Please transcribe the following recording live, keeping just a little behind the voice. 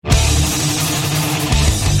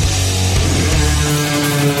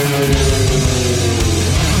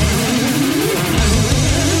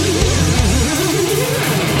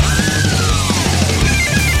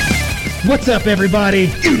What's up, everybody?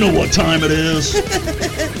 You know what time it is.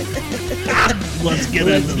 Let's get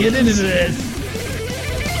into this.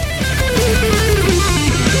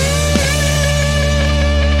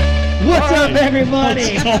 What's up,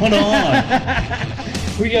 everybody? What's going on?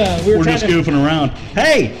 We're just goofing around.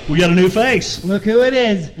 Hey, we got a new face. Look who it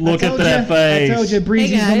is. Look at that face. I told you,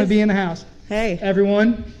 Breezy's Hey, going to guys. be in the house. Hey.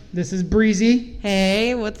 Everyone, this is Breezy.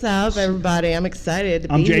 Hey, what's up, everybody? I'm excited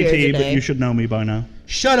to I'm be here JT, today. but you should know me by now.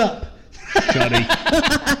 Shut up.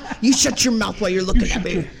 Shuddy. You shut your mouth while you're looking at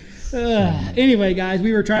me. Anyway, guys,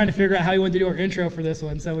 we were trying to figure out how we wanted to do our intro for this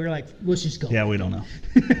one, so we were like, let's just go. Yeah, we don't know.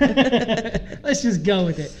 Let's just go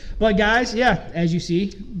with it. But, guys, yeah, as you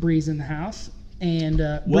see, Bree's in the house. And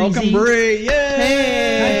Welcome, Breezy. Bree.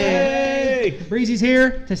 Yay! Breezy's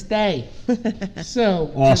here to stay.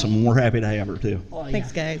 So Awesome. And we're happy to have her, too. Oh, yeah,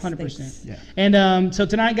 Thanks, guys. 100%. Thanks. Yeah. And so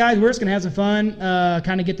tonight, guys, we're just going to have some fun,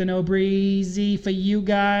 kind of get to know Breezy for you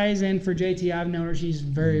guys. And for JT, I've known her. She's a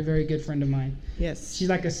very, very good friend of mine. Yes. She's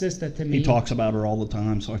like a sister to me. He talks about her all the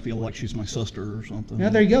time, so I feel like she's my sister or something. Yeah,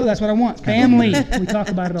 there you go. That's what I want. Family. We talk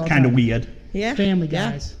about it all the time. Kind of weird. Yeah. Family,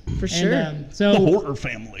 Yeah, guys. for And, sure. so The horror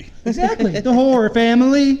family. Exactly. The horror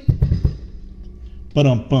family.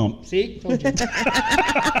 But bump. See? Told you.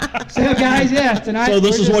 So, guys, yeah, tonight. So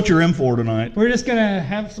this we're is just- what you're in for tonight. We're just gonna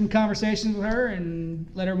have some conversations with her and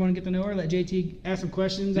let everyone get to know her. Let JT ask some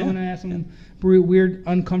questions. I'm Yeah. gonna ask some weird,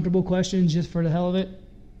 uncomfortable questions just for the hell of it.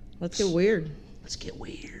 Let's get weird. Let's get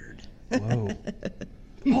weird. Whoa.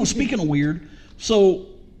 Oh, speaking of weird, so,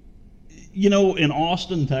 you know, in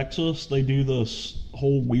Austin, Texas, they do this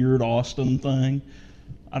whole weird Austin thing.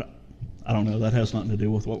 I don't know. That has nothing to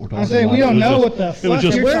do with what we're talking saying, about. we don't It was know just- what the it was fuck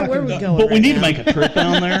just- you're Where talking are we about. going? But we right need now? to make a trip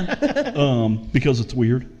down there because it's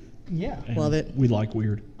weird. Yeah, and Love it. We like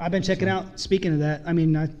weird. I've been checking out. Speaking of that, I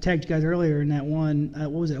mean, I tagged you guys earlier in that one.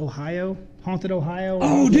 What was it? Ohio, Haunted Ohio.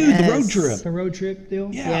 Oh, dude, Yes. the road trip. the road trip deal.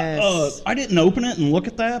 Yeah, Yes. I didn't open it and look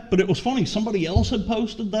at that, but it was funny. Somebody else had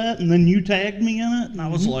posted that, and then you tagged me in it, and I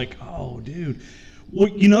was like, "Oh, dude." Well,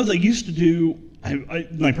 you know, they used to do.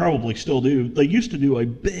 They probably still do. They used to do a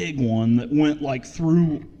big one that went like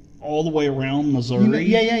through all the way around Missouri.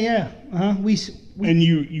 Yeah. We And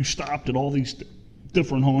you stopped at all these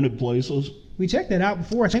different haunted places. we checked that out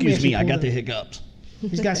before. I think we Excuse me, I actually got the pulled hiccups. it.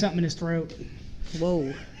 He's got something in his throat.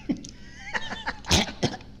 Whoa.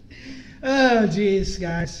 Oh, jeez,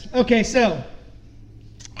 guys. Okay, so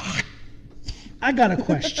I got a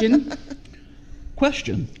question.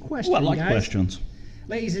 Question. Question, Ooh, I like guys. questions.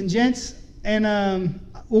 Ladies and gents, and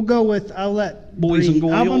we'll go with. I'll let Boys and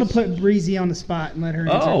I'm going to goyles? put Breezy on the spot and let her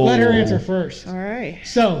answer. Oh. Let her answer first. All right.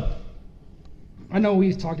 So, I know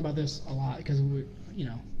we've talked about this a lot because we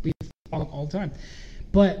talk all the time.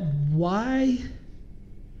 But why?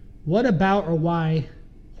 What about or why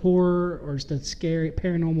horror or just the scary,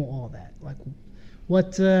 paranormal, all that? Like,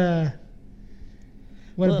 what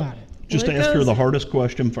Well, about it? Just Well, it ask her goes- the hardest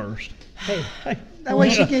question first. Hey, that way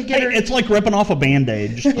she can get Hey, her it's like ripping off a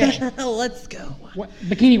Band-Aid. Just- Let's go.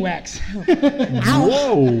 bikini wax.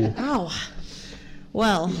 Whoa. Ow.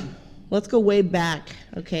 Well, let's go way back.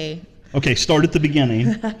 Okay. Okay, start at the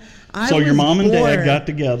beginning. I So your was mom and dad born- got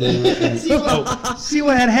together. And, See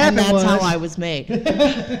what had And happened that's was how I was made.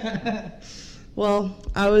 Well,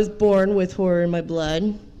 I was born with horror in my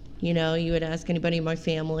blood. You know, you would ask anybody in my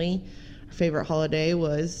family, our favorite holiday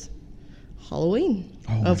was Halloween.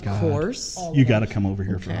 Oh, my of God. course. you got to come over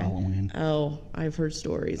here for Okay. Halloween. Oh, I've heard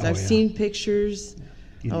stories. Oh, I've yeah. seen pictures.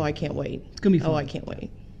 You Oh, know, I can't wait. It's gonna be fun. Oh, I can't wait.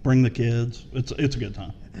 Bring the kids. It's a good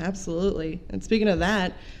time. Absolutely. And speaking of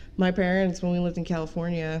that, my parents, when we lived in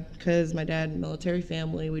California, because my dad, military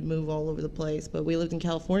family, we'd move all over the place, but we lived in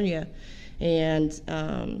California, and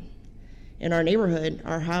in our neighborhood,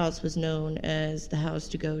 our house was known as the house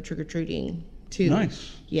to go trick-or-treating to.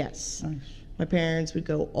 Nice. Yes. Nice. My parents would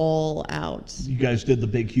go all out. You guys did the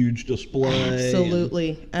big, huge display.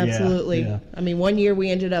 Absolutely. Absolutely. yeah. I mean, one year we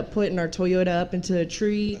ended up putting our Toyota up into a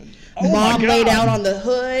tree. Oh, my Mom laid God. out on the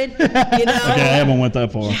hood, you know. Okay, I haven't went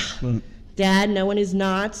that far. But Dad, knowing his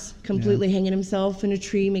knots, completely hanging himself in a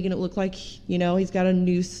tree, making it look like, you know, he's got a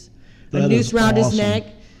noose That is around his awesome. neck,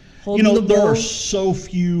 you holding know, the there bull. are so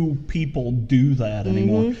few people do that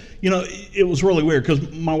anymore. You know, it was really weird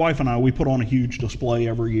because my wife and I, we put on a huge display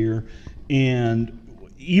every year. And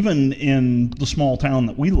even in the small town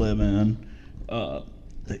that we live in,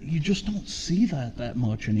 that you just don't see that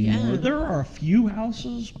much anymore. Yeah. There are a few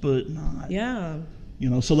houses, but not. Yeah. You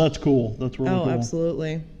know, so that's cool. That's really Oh, cool.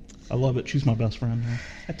 absolutely. I love it. She's my best friend now.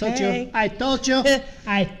 I told Hey. you. I told you.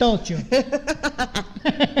 I told you.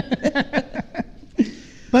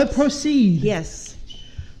 But proceed. Yes.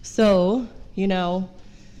 So, you know,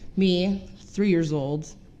 me, 3 years old,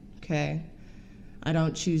 Okay. I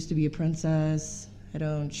don't choose to be a princess. I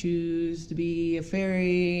don't choose to be a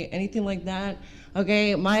fairy, anything like that.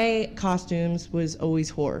 Okay, my costumes was always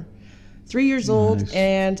horror. 3 years old, Nice.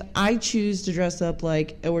 and I choose to dress up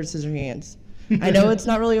like Edward Scissorhands. I know it's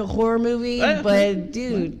not really a horror movie, but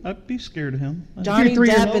dude, I'd be scared of him. Johnny 3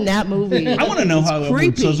 years Depp old? in that movie. I want to know is how Edward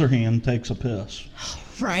creepy, Scissorhand takes a piss.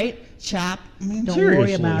 right? Chap. I mean, Don't seriously.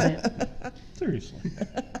 worry about it. Seriously.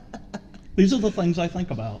 These are the things I think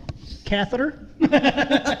about. Catheter?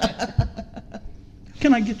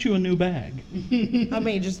 Can I get you a new bag? I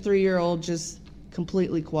mean, just 3-year-old, just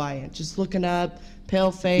completely quiet, just looking up,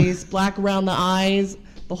 pale face, black around the eyes,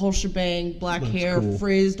 the whole shebang, black That's hair, cool.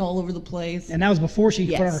 frizzed all over the place. And that was before she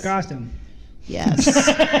put on her Yes. costume. Yes.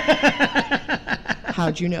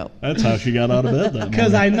 How'd you know? That's how she got out of bed that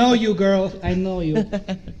Because morning. I know you, girl. I know you.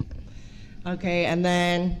 Okay, and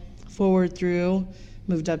then forward through,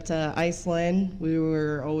 moved up to Iceland. We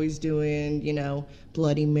were always doing,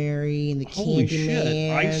 Bloody Mary and the Holy Candy shit.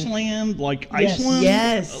 Man. Iceland? Like Yes. Iceland?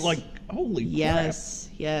 Yes. Like, holy Yes,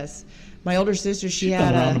 yes. My older sister, she crap. She's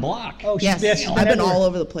had been around a. the block. Oh, Yes, she's I've been everywhere. all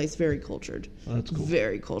over the place. Very cultured. That's cool.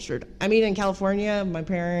 Very cultured. I mean, in California, my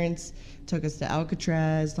parents took us to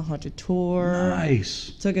Alcatraz, the haunted tour.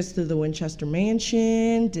 Nice. Took us to the Winchester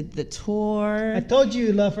Mansion. Did the tour. I told you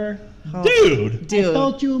you love her. Oh, Dude. dude, I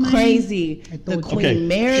told you, man. crazy. I The told you. Queen Okay,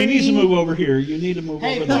 Mary. she needs to move over here. You need to move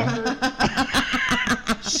Hey, over there. fucker.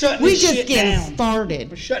 Shut We this just shit getting down. We're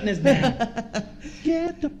started, shutting this down.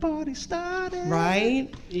 Get the party started. right?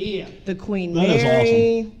 Yeah. The Queen That is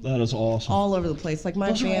Mary. awesome. That is awesome. All over the place. Like my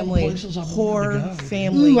Those are all family, places I wanted to horror go.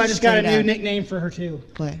 family. Ooh, I just got a straight new up. nickname for her, too.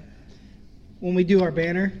 What? When we do our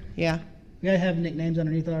banner, Yeah. we got to have nicknames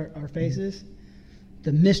underneath our faces.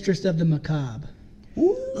 The Mistress of the Macabre.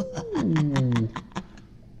 Ooh.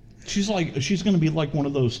 She's going to be like one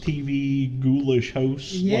of those TV ghoulish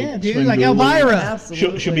hosts. Yeah, like dude, Sven like Gulli. Elvira.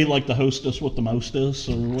 Absolutely. She'll be like the hostess with the mostess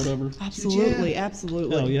or whatever. Absolutely,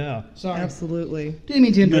 absolutely. Hell yeah. Sorry. Absolutely. Didn't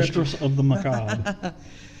mean to interrupt you. Mistress of the Macabre.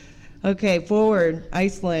 Okay, forward,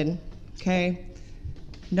 Iceland. Okay.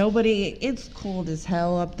 Nobody, it's cold as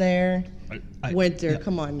hell up there. Winter, yeah.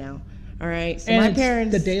 come on now. All right. So And my it's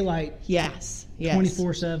parents. the daylight, Yes, yes.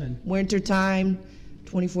 24/7. Winter time,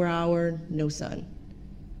 24 hour, no sun.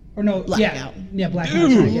 Or no, Blackout. yeah, blackout.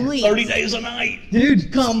 Dude, Yeah. Please. 30 days a night.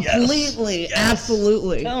 Dude, Completely, Yes.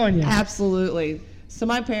 absolutely. Telling ya. Absolutely. So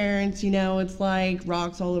my parents, it's like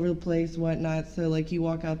rocks all over the place, whatnot. So like you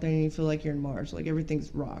walk out there and you feel like you're in Mars, like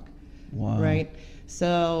everything's rock, Wow. right?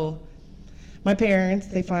 So my parents,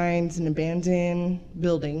 they find an abandoned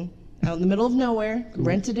building out in the middle of nowhere,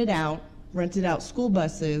 rented out school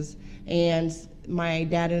buses, and my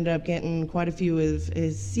dad ended up getting quite a few of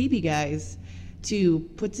his CB guys to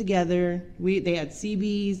put together. They had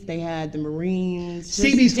CBs, they had the Marines. just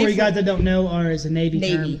CBs, for you different- guys that don't know, are is a Navy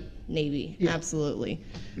Navy, term. Navy, Yeah. absolutely.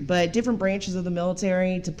 But different branches of the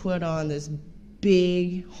military to put on this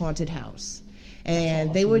big haunted house.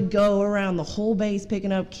 And they would go around the whole base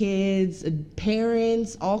picking up kids,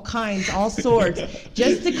 parents, all kinds, all sorts,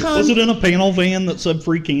 just to come. Was it in a panel van that said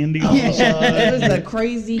free candy? on the side? It was a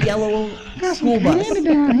crazy yellow school bus.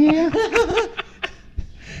 down here.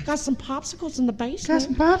 Got some popsicles in the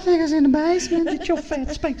basement. popsicles in the basement. Get your fat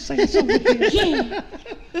space ass over here.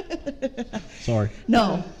 Sorry.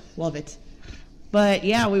 No, love it. But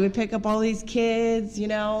yeah, we would pick up all these kids,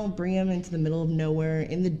 bring them into the middle of nowhere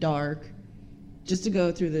in the dark, just to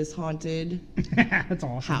go through this haunted That's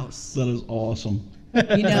awesome. house. That is awesome.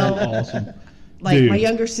 You know, Awesome. like Dude, my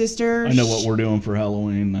younger sister. I know what we're doing for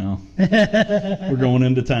Halloween now. We're going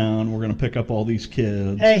into town. We're going to pick up all these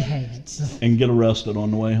kids Hey. and get arrested on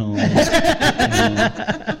the way home.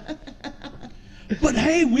 But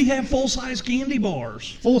hey, we have full-size candy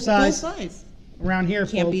bars. Full full size size. around here,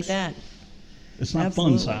 Can't folks. beat that. It's not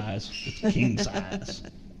Absolutely. fun size. It's king size.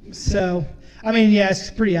 So, I mean, yeah, it's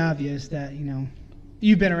pretty obvious that,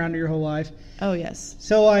 you've been around your whole life. Oh yes.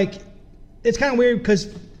 So, like, it's kind of weird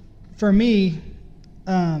because for me,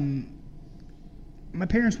 my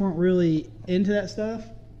parents weren't really into that stuff,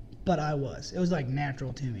 but I was. It was, like,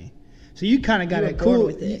 natural to me. So you kind of got You it were born cool.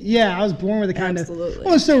 with it. Yeah, I was born with it kind Absolutely. of.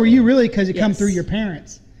 Well, so were you really because it come Yes. through your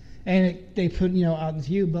parents. And they put, out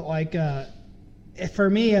into you. But, like, for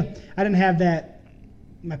me, I didn't have that.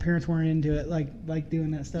 My parents weren't into it, like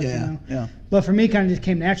doing that stuff, Yeah. But for me, it kind of just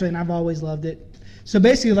came naturally, and I've always loved it. So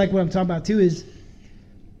basically, like what I'm talking about too is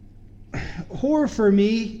horror for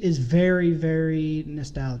me is very, very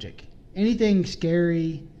nostalgic. Anything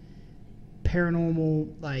scary,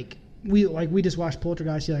 paranormal, like we just watched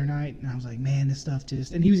Poltergeist the other night, and I was like, man, this stuff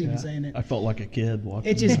just, and he was even saying it. I felt like a kid watching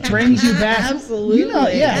It just brings you back. Absolutely. You know,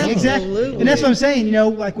 yeah, exactly. Absolutely. And that's what I'm saying. You know,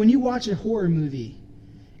 like when you watch a horror movie,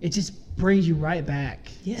 it just brings you right back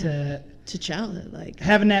to childhood, like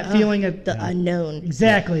having that feeling of the unknown.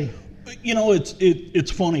 Exactly. You know,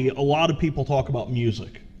 it's funny. A lot of people talk about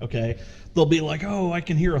music. Okay, they'll be like, "Oh, I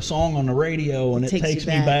can hear a song on the radio, and it takes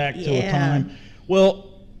me back to a time." Well,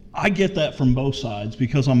 I get that from both sides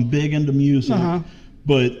because I'm big into music,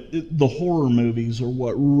 but the horror movies are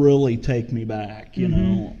what really take me back. You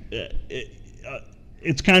know,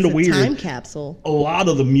 it's kind of weird. Time capsule. A lot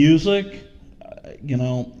of the music, you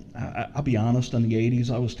know, I'll be honest. In the '80s,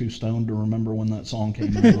 I was too stoned to remember when that song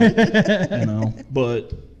came out. You know,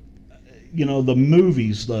 but you know, the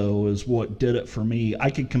movies though is what did it for me. I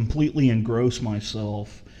could completely engross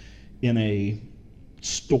myself in a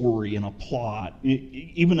story, in a plot,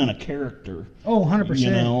 even in a character. Oh, 100%.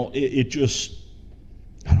 You know, it just,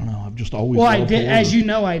 I don't know, I've just always Well, I loved did, horror. as you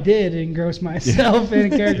know, I did engross myself in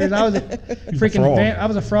characters. I was a freaking I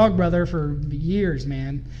was a frog brother for years,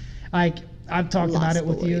 man. Like, I've talked about it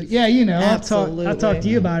with you. Yeah, you know, I've talked to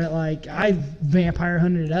you about it. Like, I vampire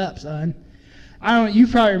hunted it up, son. You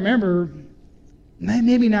probably remember,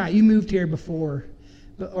 maybe not, you moved here before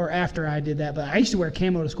or after I did that, but I used to wear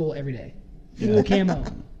camo to school every day. Full camo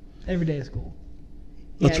every day to school.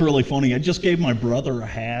 That's really funny. I just gave my brother a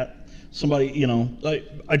hat. Somebody, you know,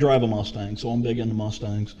 I drive a Mustang, so I'm big into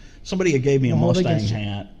Mustangs. Somebody gave me a Mustang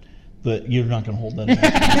hat. That you're not going to hold that in.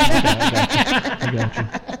 I got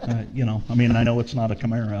you. You know, I mean, I know it's not a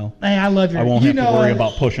Camaro. Hey, I love your. I won't have to worry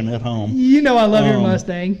about pushing it home. You know, I love your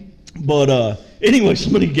Mustang. But anyway,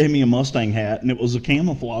 somebody gave me a Mustang hat, and it was a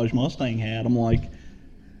camouflage Mustang hat. I'm like,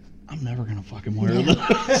 I'm never gonna fucking wear this.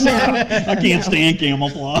 I can't stand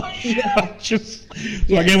camouflage. So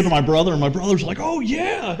I gave it to my brother, and my brother's like, "Oh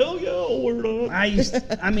yeah, hell yeah, I'll wear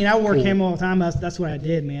that." I wore camo all the time. That's what I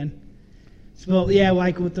did, man. So yeah,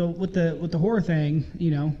 like with the horror thing,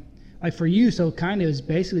 you know, like for you, so kind of is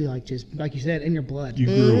basically like just like you said, in your blood. You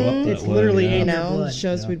grew up that It's way, literally yeah. in You your know, blood.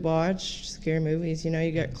 shows we'd watch, scary movies. You know,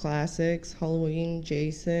 you got classics, Halloween,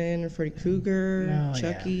 Jason, Freddy Krueger,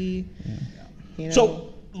 Chucky. You know,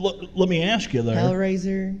 So let me ask you there.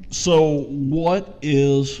 Hellraiser. So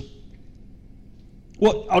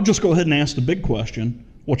I'll just go ahead and ask the big question.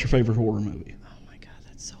 What's your favorite horror movie? Oh my God,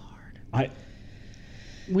 that's so hard. I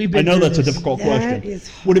know that's a difficult question. Is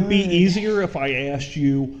Would it be hard. easier if I asked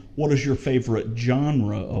you what is your favorite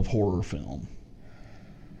genre of horror film?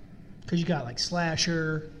 Because you got like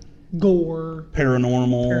slasher, gore,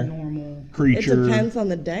 Paranormal, creature. It depends on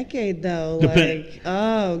the decade, though.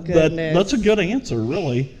 Oh, That, goodness. that's a good answer,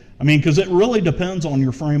 really. I mean, because it really depends on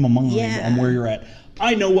your frame of mind, Yeah. on where you're at.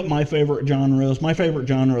 I know what my favorite genre is. My favorite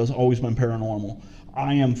genre has always been paranormal.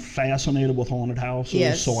 I am fascinated with haunted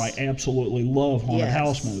houses, so I absolutely love haunted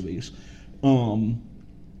house movies.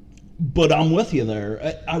 But I'm with you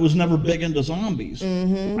there. I was never big into zombies.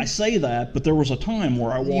 I say that, but there was a time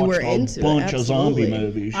where I watched a bunch of zombie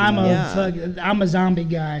movies. I'm a zombie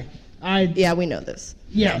guy. Yeah, we know this.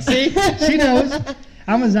 Yeah, see, she knows.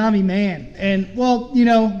 I'm a zombie man, and well, you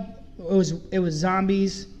know, it was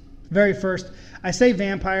zombies. Very first, I say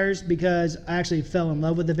vampires because I actually fell in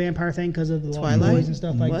love with the vampire thing because of the Twilight? boys and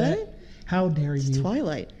stuff like that. How dare you?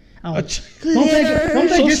 Twilight. Oh, So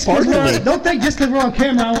don't think just because we're on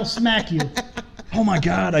camera I will smack you. Oh my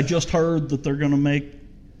God! I just heard that they're going to make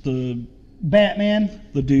the Batman.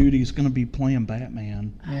 The dude, he's going to be playing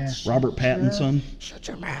Batman. Yeah. Robert Pattinson. Shut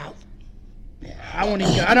your mouth. I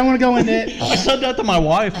don't want to go into it. I said that to my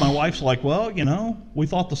wife. My wife's like, well, you know, we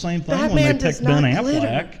thought the same thing when they picked Ben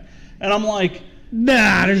Affleck. And I'm like,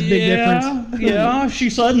 nah, there's a big difference. Yeah, she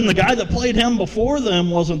said, and the guy that played him before them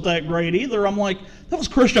wasn't that great either. I'm like, that was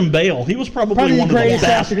Christian Bale. He was probably one of the greatest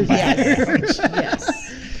best actors. Batmans.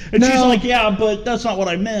 Yes. And she's like, yeah, but that's not what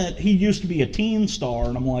I meant. He used to be a teen star.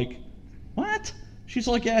 And I'm like, what? She's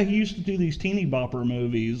like, yeah, he used to do these teeny bopper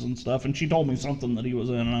movies and stuff. And she told me something that he was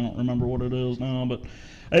in, and I don't remember what it is now. But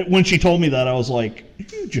when she told me that, I was like,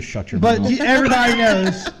 you just shut your mouth. But everybody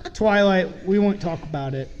knows Twilight. We won't talk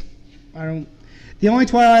about it. The only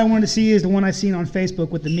Twilight I wanted to see is the one I seen on Facebook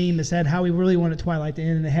with the meme that said how we really wanted Twilight to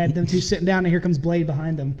end, and it had them two sitting down, and here comes Blade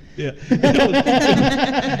behind them. Yeah,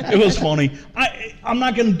 it was funny. I'm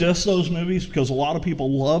not going to diss those movies because a lot of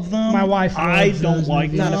people love them. My wife loves I don't those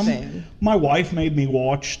like movies. them. Not a fan. My wife made me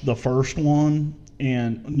watch the first one,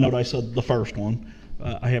 and note I said the first one.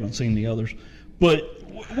 I haven't seen the others, but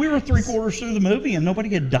we were 3/4 through the movie, and nobody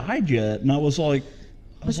had died yet, and I was like,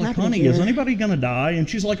 honey, is anybody going to die? And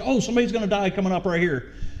she's like, oh, somebody's going to die coming up right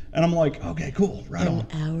here. And I'm like, okay, cool, right on.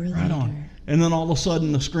 An hour right later. on. And then all of a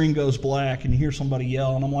sudden the screen goes black and you hear somebody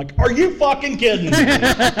yell, and I'm like, "Are you fucking kidding me?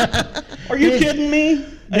 Are you kidding me?"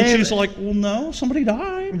 And she's like, "Well, no, somebody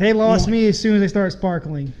died." They lost me as soon as they started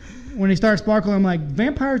sparkling. When they start sparkling, I'm like,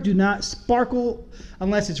 vampires do not sparkle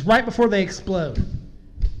unless it's right before they explode.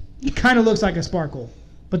 It kind of looks like a sparkle,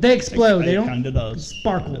 but they explode. They It don't kind of does.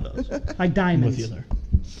 sparkle Kinda does. like I'm diamonds. with you there.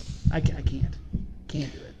 I can't do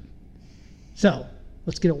it. So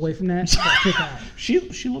let's get away from that. Pick out. She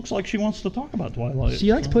looks like she wants to talk about Twilight.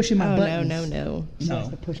 She likes pushing my Oh, buttons. no. She likes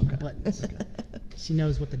No. to push my buttons. She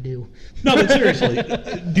knows what to do. No, but seriously,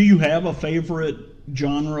 do you have a favorite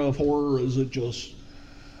genre of horror? Or is it just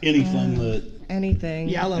anything Anything.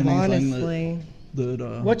 Yeah, I love anything honestly.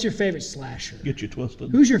 that What's your favorite slasher? gets you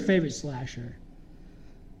twisted? Who's your favorite slasher?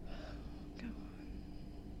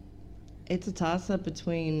 It's a toss-up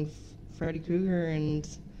between Freddy Krueger and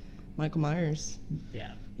Michael Myers.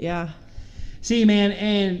 Yeah. Yeah. See, man,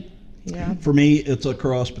 and Yeah. For me, it's a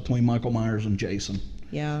cross between Michael Myers and Jason.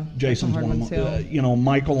 Yeah. Jason's That's a hard one of my, too.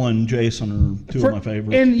 Michael and Jason are two of my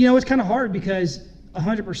favorites. And it's kind of hard because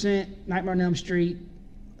 100% Nightmare on Elm Street,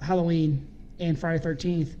 Halloween, and Friday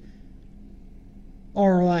 13th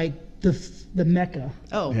are like the mecca.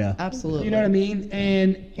 Oh, Yeah. absolutely. You know what I mean?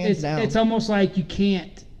 And Hands down. it's almost like you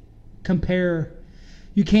can't compare.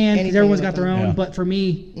 You can because Anything everyone's with got their them. own. Yeah. But for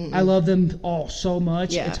me, I love them all so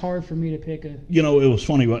much. Yeah. It's hard for me to pick a. It was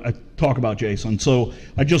funny. I talk about Jason. So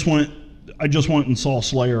I just went and saw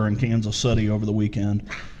Slayer in Kansas City over the weekend,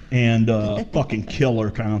 and fucking killer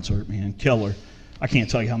concert, man, killer. I can't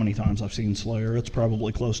tell you how many times I've seen Slayer. It's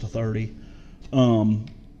probably close to 30.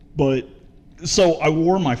 But so I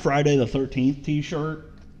wore my Friday the 13th T-shirt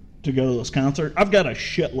to go to this concert. I've got a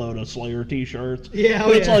shitload of Slayer T-shirts. Yeah,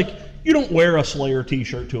 but it's yeah. like you don't wear a Slayer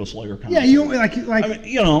T-shirt to a Slayer concert. Yeah, you don't like. I mean,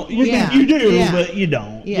 Yeah, you do, yeah. but you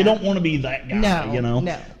don't. Yeah. You don't want to be that guy, No,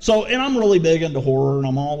 no. So, and I'm really big into horror, and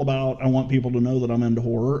I'm all about, I want people to know that I'm into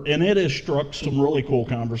horror, and it has struck some really cool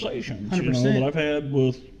conversations, 100%. that I've had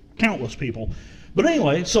with countless people. But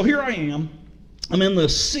anyway, so here I am. I'm in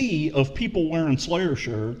this sea of people wearing Slayer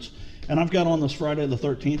shirts, and I've got on this Friday the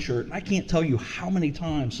 13th shirt, and I can't tell you how many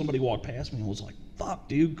times somebody walked past me and was like, "Fuck,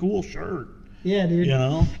 dude, cool shirt." Yeah, dude.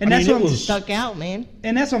 I And that's mean, what it I'm was- Stuck out, man.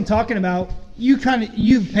 And that's what I'm talking about. You've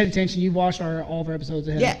paid attention. You've watched all of our episodes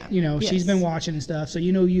ahead. Yeah. She's Yes. been watching and stuff. So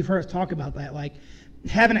you've heard us talk about that. Like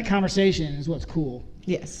having that conversation is what's cool.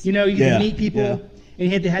 Yes. You get Yeah, to meet people yeah. and you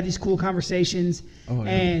have to have these cool conversations Oh,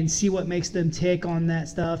 yeah. and see what makes them tick on that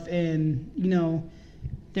stuff. And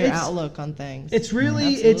Their it's- outlook on things. it's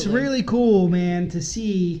really Absolutely. cool, man, to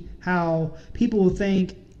see how people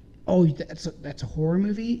think, oh, that's a horror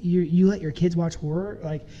movie. You let your kids watch horror?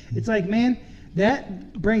 Like it's like, man,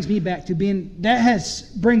 that brings me back to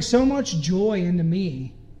brings so much joy into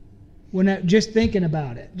me when just thinking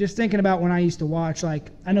about it. Just thinking about when I used to watch.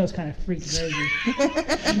 Like I know it's kind of freaking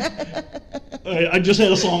crazy. I just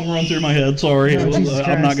had a song run through my head. Sorry, Oh, Jesus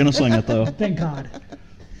I'm not Christ. going to sing it though, Thank God.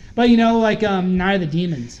 But like Night of the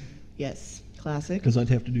Demons. Yes. Classic. because I'd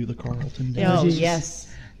have to do the Carlton. Oh, Jesus. yes.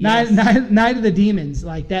 Night, Yes. Night of the Demons,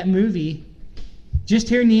 like that movie. Just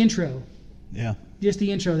hearing the intro. Yeah. Just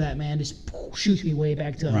the intro of that, man, just shoots me way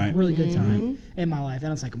back to a Right. really good time in my life. And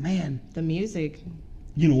I was like, man. The music.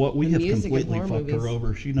 You know what? We The have music in completely horror fucked her movies.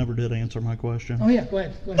 over. She never did answer my question. Oh, yeah, go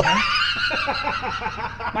ahead. Go ahead.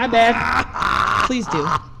 My bad. Please do.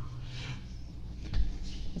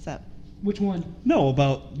 What's up? Which one? No,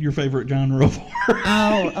 about your favorite genre of horror.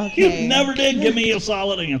 Oh, okay. You never did give me a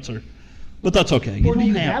solid answer. But that's okay. You Or do don't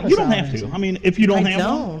you have, have a you don't solid have to. answer? I mean, if you don't I have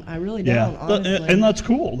one. don't. I really Yeah. don't, honestly. And that's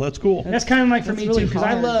cool. That's cool. That's kind of like for That's me, really too, because I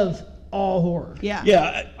hard. love all horror. Yeah.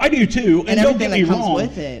 Yeah, I do too. And, And don't get everything me that comes wrong.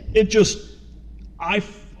 with it. It just,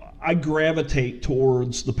 I gravitate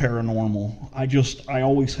towards the paranormal. I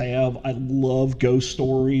always have. I love ghost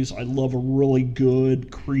stories. I love a really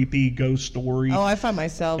good, creepy ghost story. Oh, I find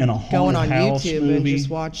myself In a going on haunted house YouTube and movie.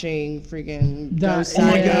 just watching freaking The- ghost Oh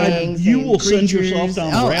my God, sightings you and will send creatures. yourself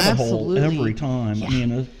down Oh, a rabbit absolutely. hole every time. I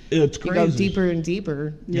mean, it's You crazy. go deeper and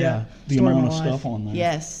deeper. Yeah, the Story of amount my of life. stuff on there.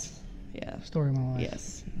 Yes. Yeah. Story of my life.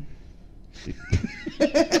 Yes.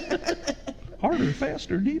 Harder,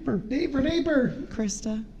 faster, deeper. Deeper.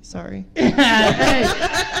 Krista, sorry. hey,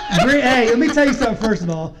 let me tell you something first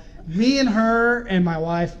of all. Me and her and my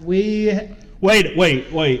wife, we... Wait.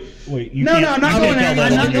 You No, can't, no, I'm not you going can't there. tell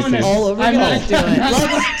I'm that not on going there. YouTube. All over I'm again. not-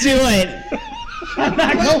 Let's do it. I'm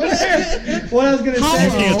not going there. What I was going to You say...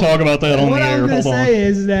 can't talk about that on What the I air. was going Hold to on. say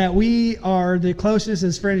is that we are the closest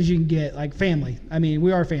as friends as you can get, like family. I mean,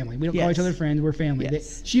 we are family. We don't call Yes. each other friends. We're family.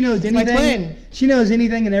 Yes. She knows my anything. twin. She knows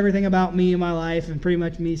anything and everything about me and my life, and pretty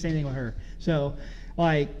much me same thing with her. So,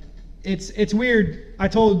 like, it's weird. I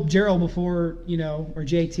told Gerald before, or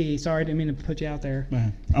JT. Sorry, I didn't mean to put you out there.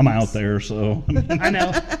 I'm out there, so. I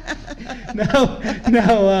know.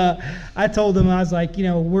 No. I told him, I was like,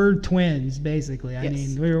 we're twins, basically. I Yes.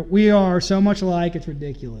 mean, we are so much alike, it's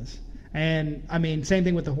ridiculous. And I mean, same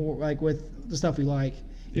thing with the horror, like with the stuff we like,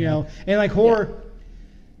 and like horror.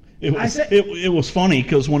 It was funny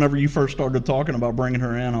because whenever you first started talking about bringing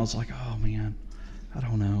her in, I was like, oh man, I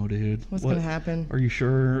don't know, dude. What's going to happen? Are you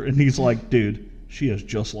sure? And he's like, dude, she is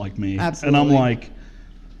just like me. Absolutely. And I'm like,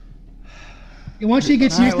 once she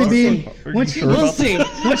gets used to being, once she We'll see.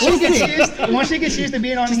 once she gets used to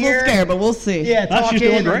being on Just a here, little scared, but we'll see. yeah, Ah, she's talking.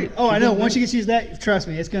 doing great. Oh, I She's know. doing Once great. she gets used to that, trust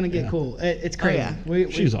me, it's gonna get cool. It's crazy. yeah.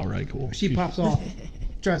 she's all right, cool. She pops off.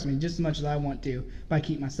 Trust me, just as much as I want to, if I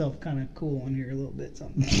keep myself kind of cool on here a little bit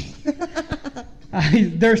sometimes.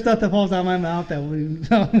 There's stuff that falls out of my mouth that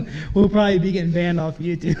we'll probably be getting banned off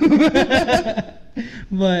YouTube.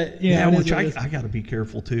 But Yeah, it is which what I it is. got to be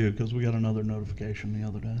careful too because we got another notification the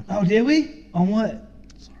other day. Oh, did we? On what?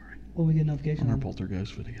 Sorry, What we get a notification on our on?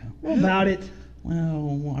 Poltergeist video. What about it?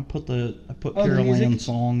 Well, I put the Carol music? Ann's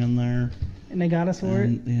song in there. And they got us for it.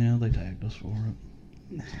 And, yeah, they tagged us for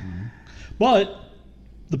it. But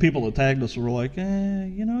the people that tagged us were like,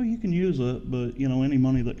 you can use it, but any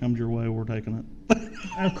money that comes your way, we're taking it.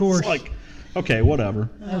 Of course. It's like, okay, whatever.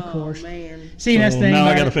 Of course. Oh, man. See, that's the thing. Now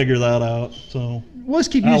I about got to it. figure that out. So We'll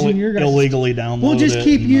just keep I'll using your guys. illegally download We'll just it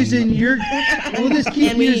keep and using your. We'll just keep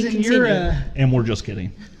And we using your. continue. And we're just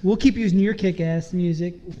kidding. We'll keep using your kick-ass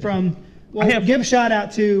music from. Well, I have- give a shout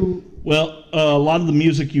out to Well, a lot of the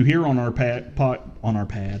music you hear on our on our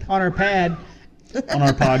pad. on our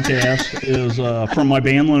podcast is from my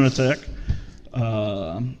band Lunatic.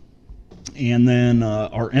 And then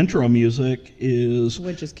our intro music is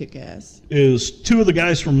Which is kick ass. two of the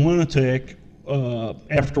guys from Lunatic,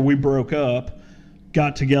 after we broke up,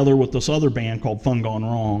 got together with this other band called Fun Gone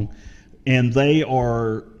Wrong, and they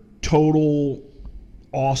are total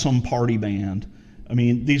awesome party band. I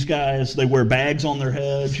mean, these guys, they wear bags on their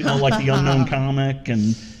heads, like the Unknown Comic,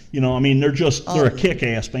 and they're a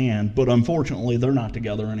kick-ass band, but unfortunately they're not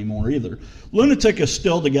together anymore either. Lunatic is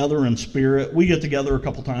still together in spirit. We get together a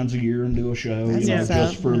couple times a year and do a show, That's what's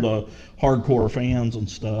just up. for the hardcore fans and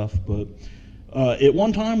stuff. But at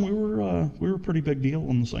one time we were a pretty big deal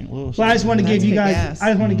in St. Louis. Well, I just want to give That's you guys. kick-ass. I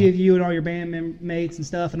just want to give you and all your band mates and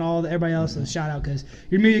stuff, and everybody else a shout out because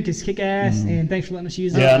your music is kick-ass, and thanks for letting us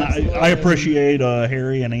use it. Yeah, and I appreciate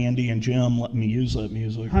Harry and Andy and Jim letting me use that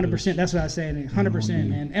music. 100%. That's what I was saying. 100%,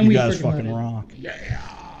 man. And you we guys freaking fucking love it. rock.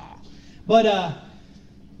 But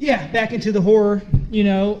yeah, back into the horror.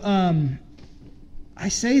 I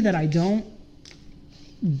say that I don't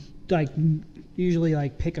usually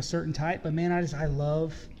pick a certain type, but man,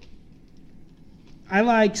 I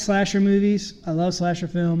like slasher movies. I love slasher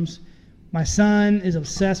films. My son is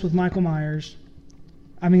obsessed with Michael Myers.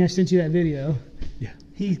 I mean, I sent you that video. Yeah.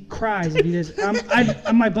 He cries if he does.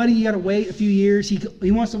 I'm my buddy. You got to wait a few years.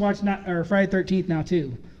 He wants to watch Friday the 13th now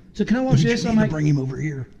too. So can I watch this? I'm like, bring him over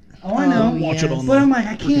here. oh, I know. Watch it on But the I'm like,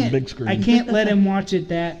 I freaking can't. big screen. I can't let him watch it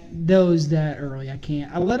that early. I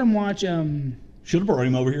can't. I let him watch Should have brought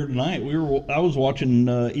him over here tonight. I was watching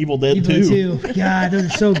Evil Dead Evil 2. Dead 2. God, those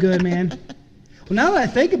are so good, man. Well, now that I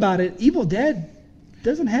think about it, Evil Dead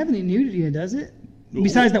doesn't have any nudity in it, does it?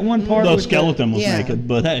 Besides that one part. The with skeleton was Yeah. naked,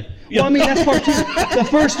 but hey. Well, I mean, that's part two. The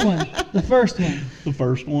first one. The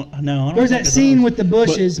first one. No, I don't There's think that it scene does. with the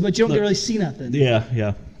bushes, but you don't the- really see nothing.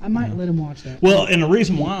 Yeah. I might let him watch that. Well, and the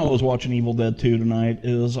reason why I was watching Evil Dead 2 tonight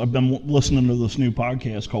is I've been listening to this new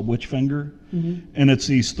podcast called Witchfinger, and it's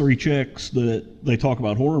these three chicks that they talk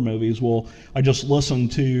about horror movies. Well, I just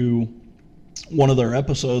listened to one of their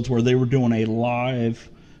episodes where they were doing a live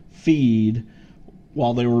feed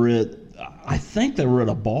while they were I think they were at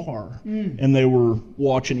a bar, and they were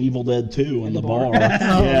watching Evil Dead 2 in the bar. Oh,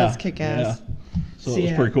 that's kick-ass. So So, it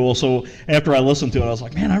was yeah. pretty cool. So after I listened to it, I was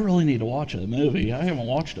like, man, I really need to watch that movie. I haven't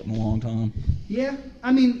watched it in a long time. Yeah,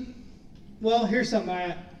 I mean, well, here's something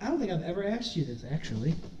I don't think I've ever asked you this,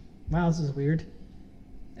 actually. Wow, this is weird.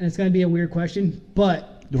 And it's going to be a weird question,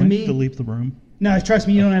 but Do to I me... need to leave the room? No, trust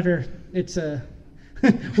me, you don't have to... It's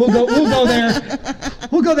we'll go there.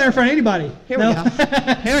 We'll go there in front of anybody. Here we go.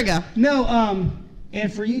 Here we go. No,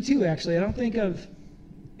 and for you too, actually. I don't think of...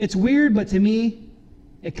 It's weird, but to me,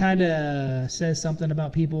 it kind of says something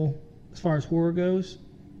about people as far as horror goes.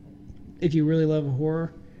 If you really love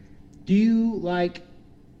horror. Do you like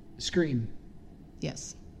Scream?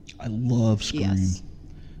 Yes. I love Scream. Yes.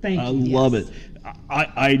 Thank you. I love it.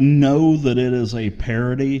 I know that it is a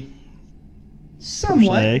parody, per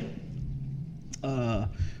Somewhat. se,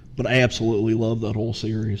 but I absolutely love that whole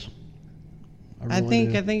series. I really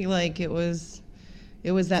think like it was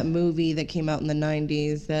that movie that came out in the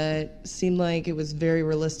 90s that seemed like it was very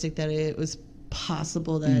realistic, that it was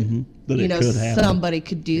possible that, That it could happen. somebody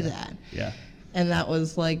could do that. Yeah. And that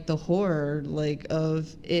was like the horror like of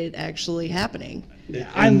it actually happening.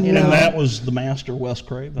 And you know. that was the master Wes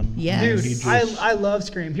Craven. Yes. Dude, He just- I love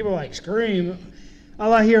Scream. People are like, Scream.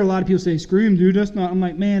 I hear a lot of people say, Scream, dude, that's not. I'm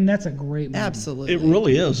like, man, that's a great movie. Absolutely. It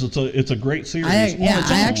really is. It's a great series. I on its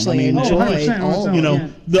own. actually I mean, enjoyed 100% on its all own. you know, Yeah.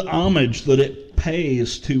 the homage that it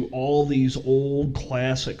pays to all these old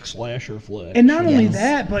classic slasher flicks. And not only Yes.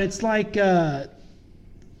 that, but it's like,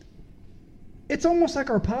 it's almost like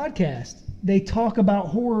our podcast. They talk about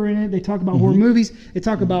horror in it. They talk about horror movies. They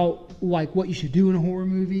talk about like what you should do in a horror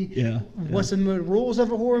movie. Yeah. What's the rules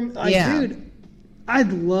of a horror movie? Like, Yeah. dude, I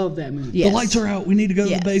love that movie. Yes. The lights are out. We need to go to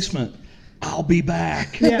Yes. the basement. I'll be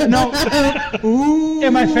back. Yeah, no.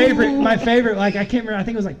 And my favorite, like I can't remember. I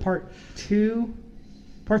think it was like part two.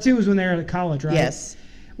 Part two was when they were at college, right? Yes.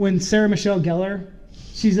 When Sarah Michelle Gellar,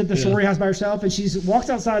 she's at the Yeah. sorority house by herself, and she walks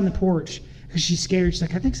outside in the porch because she's scared. She's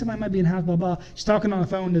like, I think somebody might be in the house, blah blah. She's talking on the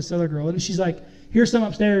phone to this other girl, and she's like, here's some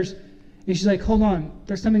upstairs, and she's like, hold on,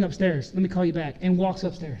 there's something upstairs. Let me call you back, and walks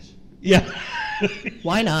upstairs. Yeah.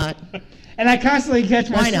 Why not? And I constantly catch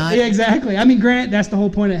myself. Why not? Yeah, exactly. I mean, Grant, that's the whole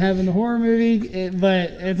point of having the horror movie,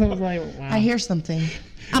 but it's like, wow. I hear something.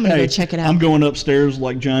 I'm gonna Hey, go check it out. I'm going upstairs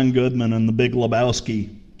like John Goodman in The Big Lebowski.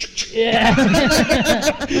 Yeah.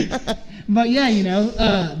 But yeah, you know,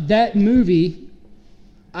 that movie,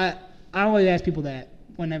 I always ask people that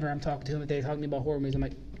whenever I'm talking to them, if they're talking about horror movies, I'm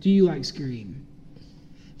like, do you like Scream?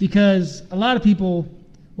 Because a lot of people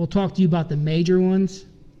will talk to you about the major ones,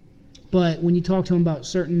 but when you talk to them about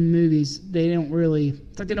certain movies, they don't really,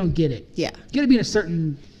 it's like they don't get it. Yeah. You gotta be in a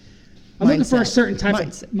certain, I'm looking for a Mindset. certain type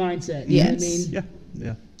Mindset. of mindset. You know what I Yes. mean?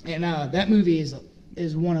 Yeah. And that movie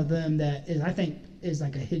is one of them that is, I think, is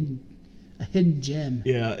like a hidden gem.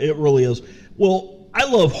 Yeah, it really is. Well, I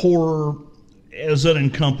love horror as it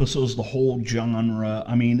encompasses the whole genre.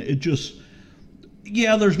 I mean, it just,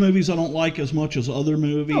 yeah, there's movies I don't like as much as other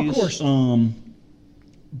movies. Oh, of course.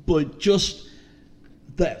 But just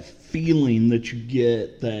that feeling that you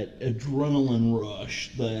get, that adrenaline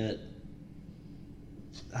rush, that,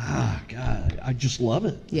 God, I just love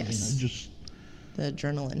it. Yes. I just, The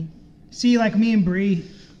adrenaline. See, like me and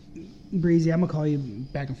Breezy, I'm gonna call you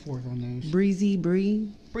back and forth on those. Breezy Bree.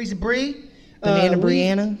 Breezy Bree, Banana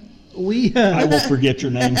Brianna. We, I will forget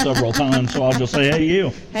your name several times, so I'll just say, hey,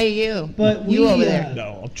 you. Hey you. but you we, over there.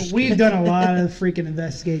 No, I'm just we've kidding. done a lot of freaking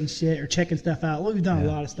investigating shit or checking stuff out. We've done a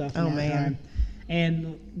lot of stuff. In Oh, our man. time.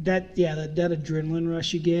 And that adrenaline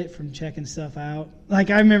rush you get from checking stuff out. Like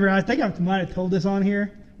I remember, I think I might have told this on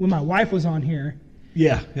here when my wife was on here.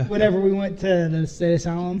 Yeah. Whenever we went to the state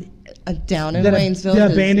asylum. Down in The- Waynesville. the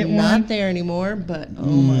it's abandoned not one? there anymore, but oh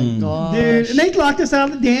my gosh. Dude, and they locked us out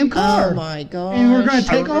of the damn car. Oh my gosh. And we're gonna I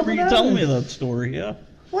take off remember you without telling us. me that story, yeah.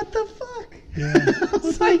 What the fuck? I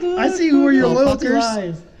was like, I see where your Little loyalty fuckers.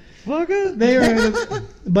 lies. Fuck it. They are,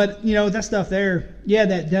 but you know that stuff there. Yeah,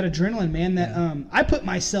 that adrenaline, man. That I put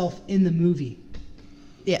myself in the movie.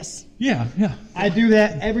 Yes. Yeah. I do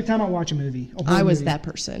that every time I watch a movie. a horror I was movie. that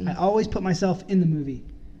person. I always put myself in the movie.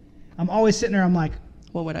 I'm always sitting there. I'm like,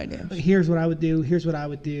 What would I do? here's what I would do. Here's what I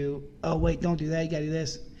would do. Oh wait, don't do that. You gotta do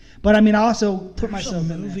this. But I mean, I also put There's a myself in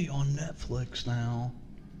there. movie on Netflix now.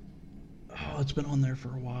 Oh, it's been on there for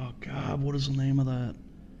a while. God, what is the name of that?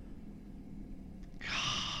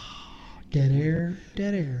 Dead air.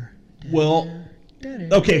 Dead air. Dead Well, air, dead air.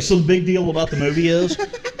 okay, so the big deal about the movie is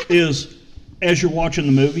as you're watching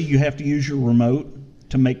the movie, you have to use your remote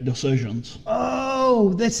to make decisions.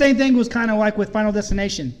 Oh, the same thing was kind of like with Final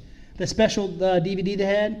Destination, the special DVD they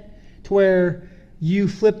had, to where you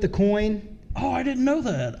flip the coin. Oh, I didn't know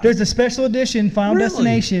that. There's a special edition Final Really?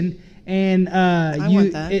 Destination, and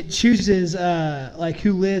want that. it chooses like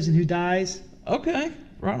who lives and who dies. Okay,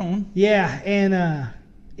 right on. Yeah, and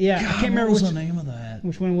yeah, I God, can't remember what was which the name of that?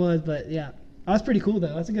 one it was, but yeah, oh, that's pretty cool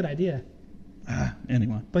though. That's a good idea.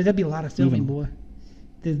 Anyway, But that'd be a lot of filming, Moving boy.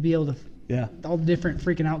 To be able to yeah. all the different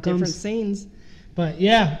freaking outcomes. Different scenes. But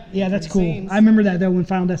yeah, that's cool. scenes. I remember that though when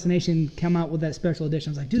Final Destination came out with that special edition.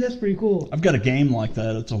 I was like, dude, that's pretty cool. I've got a game like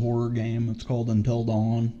that. It's a horror game. It's called Until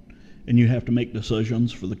Dawn, and you have to make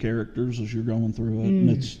decisions for the characters as you're going through it. And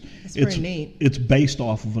it's pretty neat. It's based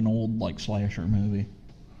off of an old like slasher movie.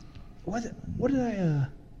 What did I?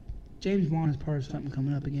 James Wan is part of something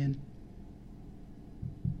coming up again.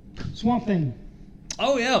 Swamp Thing.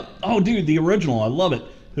 Oh yeah. Oh dude, the original. I love it.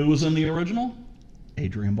 Who was in the original?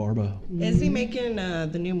 Adrian Barbeau. Is he making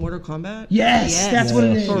the new Mortal Kombat? Yes, that's what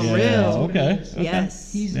it is. For Yeah, real. okay.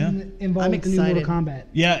 Yes. He's Yeah. involved I'm with the new Mortal excited. Kombat.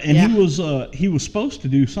 Yeah, and Yeah. he was supposed to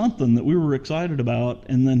do something that we were excited about,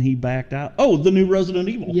 and then he backed out. Oh, the new Resident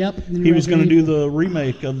Evil. Yep, the new He was going to do Resident the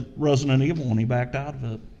remake of Resident Evil, and he backed out of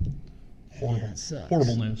it. Horrible, it sucks.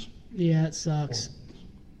 horrible news. Yeah, it sucks.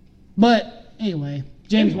 But anyway,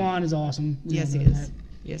 James Wan is awesome. We Yes, all he know is. that.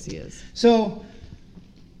 Yes, he is. So,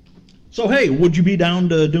 So hey, would you be down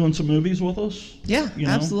to doing some movies with us? Yeah, You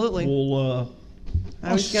know, absolutely. We'll I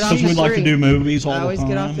always get off since the we'd like to three. do movies all I the always time.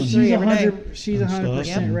 get off the and- three. she's every day. 100. She's And stuff.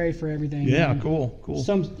 100% Yep. ready for everything. Yeah, And cool.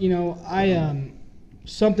 I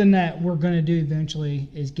something that we're gonna do eventually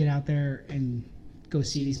is get out there and go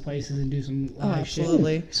see these places and do some Oh, live shit.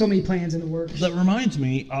 absolutely. So many plans in the works. That reminds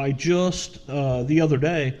me, I just the other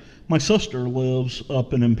day, my sister lives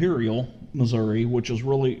up in Imperial, Missouri, which is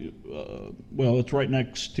really well, it's right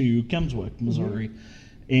next to Kemswick, Missouri,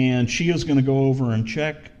 and she is going to go over and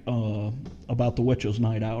check about the Witches'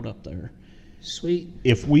 Night Out up there. Sweet.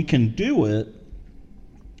 If we can do it,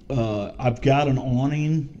 I've got an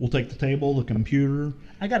awning. We'll take the table, the computer.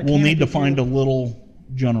 I got a We'll need to canopy find too. a little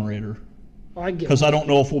generator. Oh, I get Because I don't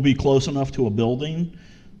know if we'll be close enough to a building,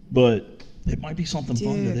 but it might be something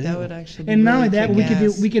fun to Dude, do. that would actually be And not really only that, but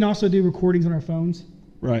kick-ass. we can also do recordings on our phones.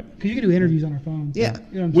 Right. Because you can do interviews on our phones. Yeah.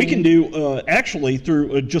 You know what I'm We saying? can do actually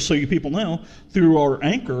through just so you people know through our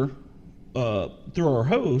Anchor, through our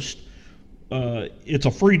host. It's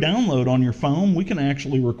a free download on your phone. We can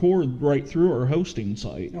actually record right through our hosting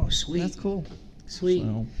site. Oh, sweet. That's cool. Sweet.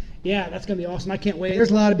 So, Yeah, that's gonna be awesome. I can't wait.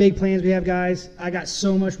 There's a lot of big plans we have, guys. I got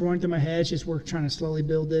so much running through my head. It's just we're trying to slowly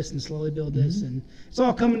build this and slowly build this, and it's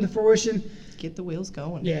all coming to fruition. Get the wheels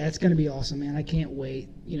going. Yeah, it's gonna be awesome, man. I can't wait.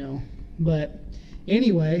 You know, but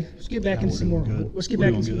anyway, let's get back into we're some more. doing good. Let's get We're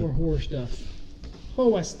back doing into some good. more horror stuff.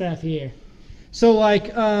 Horror stuff here. So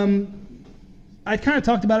like, I kind of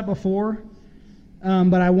talked about it before,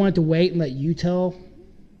 but I wanted to wait and let you tell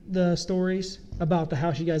the stories about the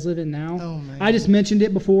house you guys live in now. Oh, man. I just mentioned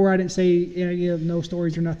it before. I didn't say you know, no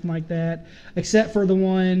stories or nothing like that, except for the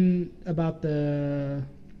one about the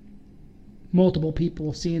multiple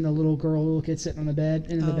people seeing the little kid sitting on the bed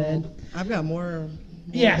in the bed. I've got more.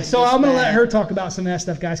 Yeah, than so just I'm gonna let that. her talk about some of that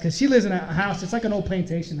stuff, guys, because she lives in a house. It's like an old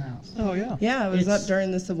plantation house. oh yeah. Yeah, it was It's- up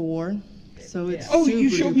during the Civil War. So it's Oh, you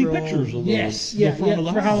super showed me duper pictures old. of the, Yes, the yeah, front yeah, of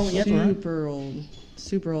the for house. Halloween, yep. Super old.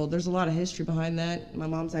 Super old. There's a lot of history behind that. My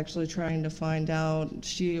mom's actually trying to find out.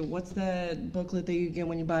 What's that booklet that you get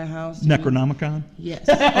when you buy a house? Necronomicon. Yes.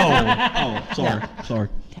 Sorry.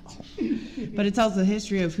 But it tells the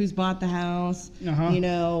history of who's bought the house. Uh-huh. You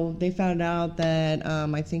know, they found out that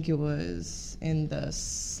I think it was in the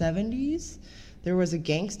 70s, there was a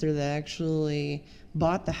gangster that actually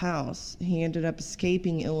bought the house. He ended up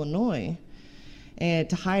escaping Illinois and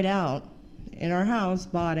to hide out in our house,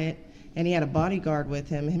 bought it, and he had a bodyguard with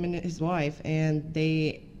him and his wife, and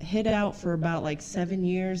they hid out for about like 7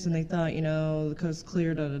 years, and they thought, you know, the coast's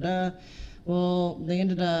clear, da-da-da. Well, they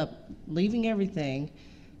ended up leaving everything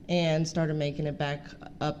and started making it back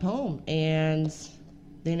up home, and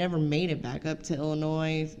they never made it back up to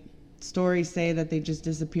Illinois. Stories say that they just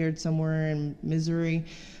disappeared somewhere in Missouri,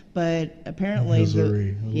 but apparently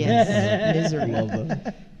Missouri. yes, Missouri. Love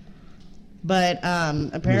that. But Missouri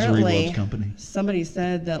apparently loves company. somebody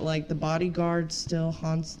said that like the bodyguard still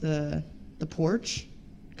haunts the porch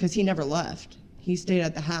because he never left. He stayed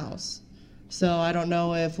at the house. So I don't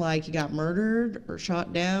know if like he got murdered or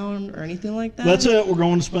shot down or anything like that. That's it. We're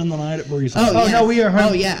going to spend the night at Bree's. Oh, Oh yes. no, we are.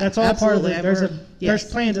 Oh, yeah, that's all part of absolutely. it. There's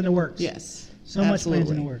Yes. plans in the works. Yes. So much plans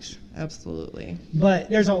in the absolutely. works. Absolutely. But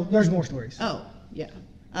there's more stories. Oh, yeah.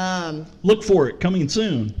 Look for it coming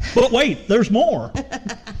soon. But wait, there's more.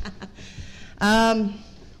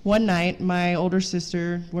 One night, my older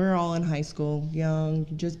sister, we're all in high school, young,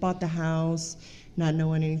 just bought the house, not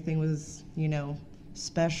knowing anything was, you know,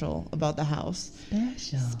 special about the house.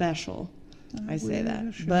 Special. I say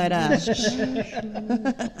that. But,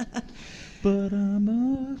 But I'm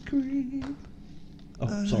a creep.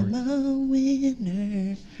 Oh, sorry. I'm a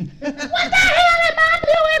winner.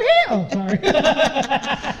 Oh, sorry.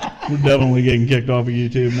 We're definitely getting kicked off of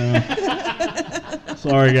YouTube now.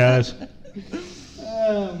 Sorry, guys.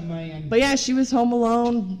 Oh man. But yeah, she was home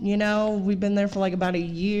alone. You know, we've been there for like about a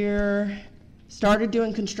year. Started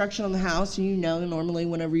doing construction on the house. You know, normally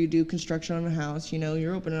whenever you do construction on a house, you know,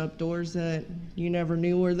 you're opening up doors that you never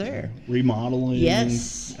knew were there. Remodeling.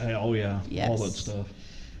 Yes. Oh, yeah. Yes. All that stuff.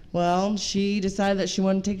 Well, she decided that she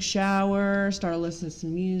wanted to take a shower, started listening to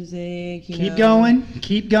some music. You Keep know. going.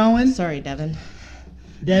 Keep going. Sorry, Devin.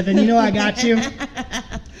 Devin, you know I got you.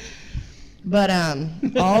 But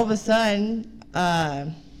all of a sudden,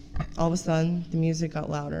 All of a sudden, the music got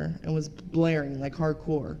louder and was blaring like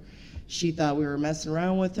hardcore. She thought we were messing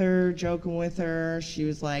around with her, joking with her. She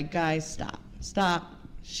was like, guys, stop.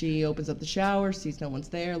 She opens up the shower, sees no one's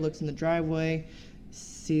there, looks in the driveway,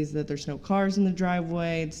 sees that there's no cars in the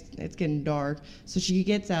driveway. It's getting dark. So she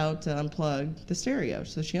gets out to unplug the stereo.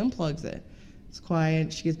 So she unplugs it. It's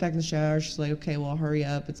quiet. She gets back in the shower. She's like, okay, well, hurry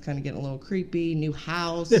up. It's kind of getting a little creepy. New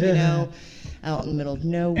house, out in the middle of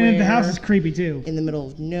nowhere. And the house is creepy, too. In the middle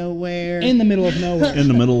of nowhere. In the middle of nowhere. In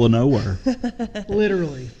the middle of nowhere.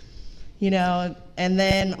 Literally. And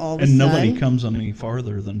then all of a And sudden... nobody comes any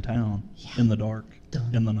farther than town in the dark,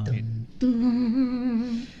 in the night.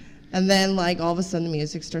 And then, all of a sudden, the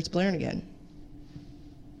music starts blaring again.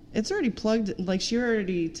 It's already plugged, she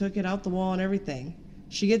already took it out the wall and everything.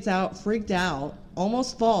 She gets out, freaked out,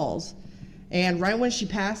 almost falls, and right when she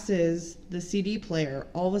passes the CD player,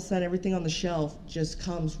 all of a sudden, everything on the shelf just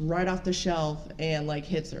comes right off the shelf and,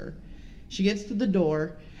 hits her. She gets to the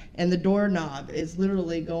door, and the doorknob is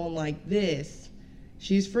literally going like this.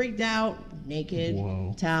 She's freaked out, naked,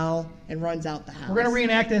 Whoa. towel, and runs out the house. We're going to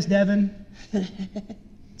reenact this, Devin.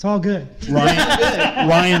 It's all good.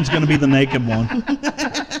 Ryan's going to be the naked one.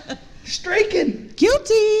 Streaking.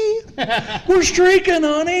 Guilty! We're streaking,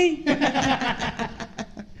 honey.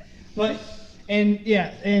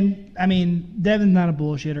 And I mean, Devin's not a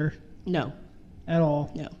bullshitter No. at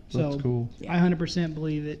all. No. So That's cool. I 100%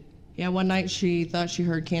 believe it. Yeah, one night she thought she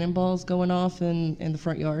heard cannonballs going off in the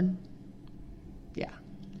front yard. Yeah.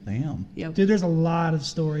 Damn. Yep. Dude, there's a lot of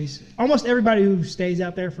stories. Almost everybody who stays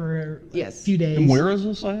out there for a Yes. few days. And where is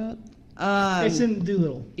this at? It's in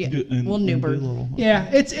Doolittle. Yeah. In Newburgh. Doolittle. Yeah,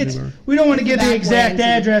 it's Newburgh. we don't want to give the Back exact way into the-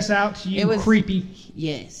 address out to you, It was- creepy.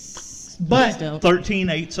 Yes. But- Please don't.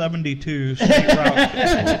 13872 State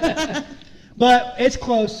Route. But it's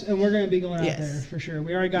close, and we're going to be going out Yes. there for sure.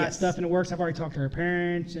 We already got Yes. stuff in the works. I've already talked to her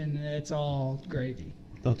parents, and it's all gravy.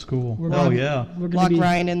 That's cool. We're Oh, gonna- yeah. We're going Lock to be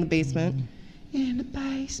Ryan in the basement. in the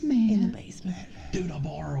basement. In the basement. Dude, I'll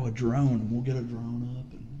borrow a drone and we'll get a drone up.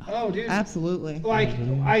 And... Oh, dude. Absolutely. Like,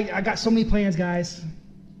 I got so many plans, guys.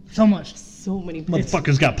 So much. So many.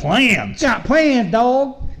 Motherfucker's got plans. Got plans,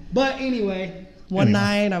 dog. But anyway, One Anyway.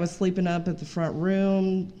 night I was sleeping up at the front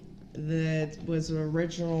room. That was the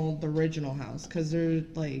original house, because they're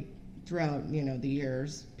throughout the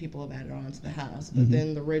years people have added on to the house, but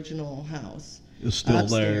then the original house It's still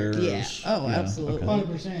upstairs. there. Yeah. Oh, absolutely.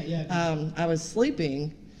 100%, yeah. I was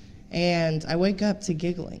sleeping, and I wake up to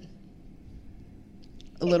giggling.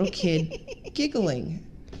 A little kid giggling,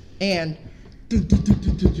 and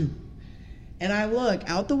I look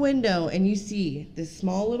out the window, and you see this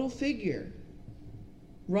small little figure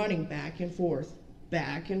running back and forth.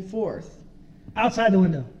 Outside the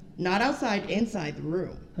window. Not outside, inside the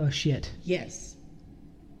room. Oh, shit. Yes.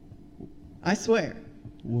 I swear.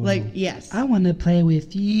 Whoa. Yes. I want to play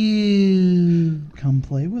with you. Come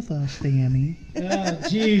play with us, Danny. Oh,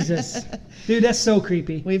 Jesus. Dude, that's so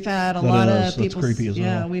creepy. We've had a That lot is. of That's people. creepy as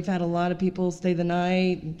yeah, hell. we've had a lot of people stay the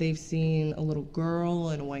night. They've seen a little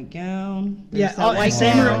girl in a white gown. Yeah, There's that in white the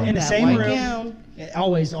same gown, room. In the that same white room. gown.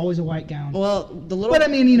 Always a white gown. Well, the little. But I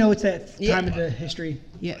mean, it's that Yeah. time of the history.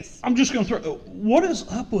 Yes. I'm just going to throw. What is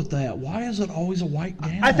up with that? Why is it always a white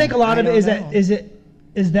gown? I think a lot of I it is don't that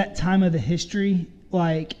is that time of the history,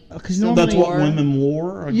 because So normally That's what War. women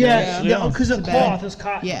wore. I yeah, guess. because of It's bad. cloth, it was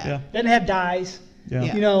cotton. Yeah. Yeah. Didn't have dyes. Yeah.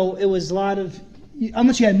 Yeah. It was a lot of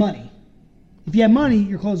unless you had money. If you had money,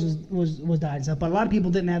 your clothes was dyed and stuff. But a lot of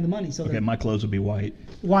people didn't have the money, so Okay, they're my clothes would be white.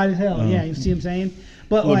 white as hell. Yeah, you see what I'm saying?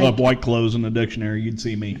 But Look like, up white clothes in the dictionary, you'd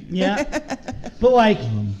see me. yeah. But like,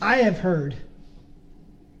 I have heard,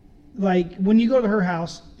 when you go to her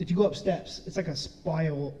house, if you go up steps, it's like a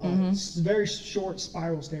spiral, it's a very short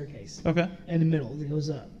spiral staircase Okay. in the middle that goes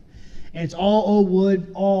up, and it's all old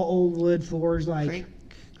wood floors, Creak.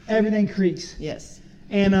 everything creaks. Yes.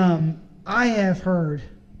 And I have heard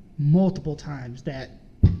multiple times that.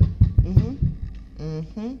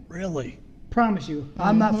 Really? Promise you,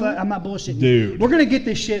 I'm not bullshitting. Dude. We're gonna get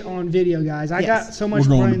this shit on video, guys. I Yes. got so much We're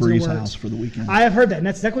going to brains in the Bree's works. house for the weekend. I have heard that. And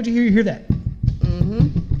that's exactly what you hear. You hear that.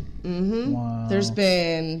 Wow. There's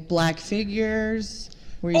been black figures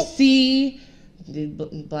where you Oh. see the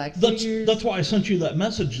black figures. That's why I sent you that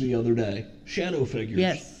message the other day. Shadow figures.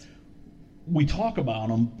 Yes. We talk about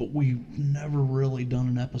them, but we've never really done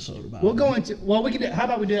an episode about We'll them. go into. Well, we can. How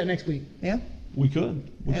about we do that next week? Yeah. We could.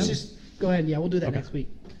 We Let's could. just go ahead. Yeah, we'll do that Okay. next week.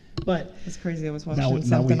 But It's crazy. I was watching Now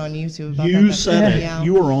something we- on YouTube about You that. said it. Yeah.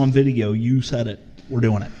 You were on video. You said it. We're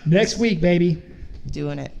doing it. next week, baby.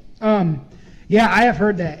 Doing it. Yeah, I have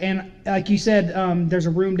heard that, and like you said, there's a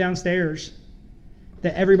room downstairs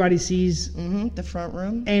that everybody sees The front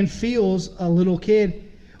room. and feels a little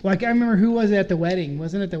kid. Like I remember who was it at the wedding?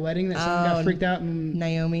 Wasn't it the wedding that someone got freaked out and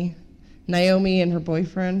Naomi and her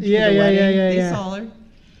boyfriend. Yeah, for the yeah, wedding. yeah, yeah, They yeah. saw her.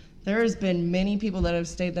 There has been many people that have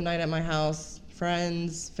stayed the night at my house,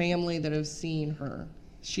 friends, family that have seen her.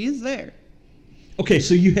 She is there. Okay,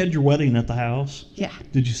 so you had your wedding at the house. Yeah.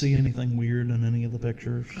 Did you see anything weird in any of the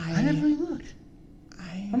pictures? I never really looked.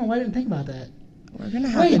 I don't know why I didn't think about that. We're gonna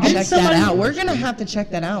have Wait, to didn't check somebody- that out. We're gonna have to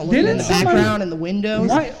check that out. Looking in Didn't the somebody- background and the windows.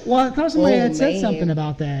 Why? Well, I thought somebody had said man. something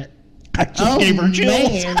about that. I just Oh gave her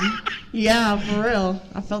chills. man. Yeah, for real.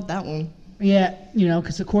 I felt that one. Yeah,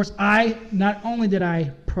 because of course not only did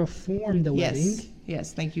I perform the wedding, Yes.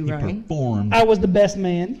 Yes. Thank you, You Ryan. performed. I was the best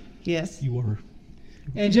man. Yes. You were.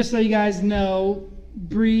 And just so you guys know,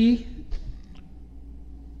 Bree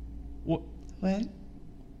What? What?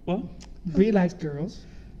 What? likes girls.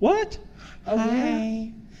 What? Oh yeah.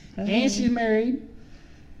 Hi. And she's married.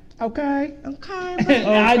 Okay. Okay.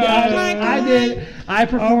 I did. I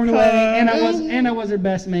performed the wedding, and I was her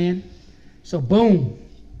best man. So boom,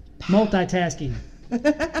 multitasking.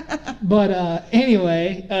 But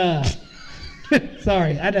anyway,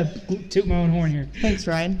 sorry, I had to toot my own horn here. Thanks,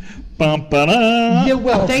 Ryan. Bum, ba-da. You're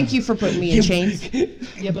welcome. Thank you for putting me in chains.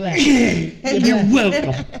 You're black. You're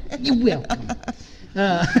welcome. You're welcome.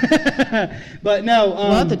 But no.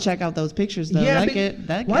 We'll have to check out those pictures though. Yeah,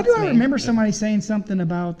 why do I remember somebody saying something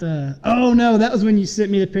about oh no, that was when you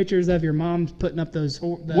sent me the pictures of your mom putting up those.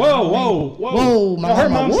 Whoa, whoa, whoa. Whoa, Oh, her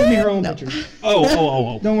mom sent me her own No. pictures.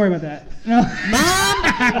 Oh. Don't worry about that. No.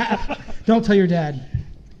 Mom. Don't tell your dad.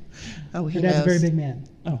 Oh, he Your dad's knows. a very big man.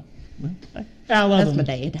 Oh. Well, hey. I love That's him. my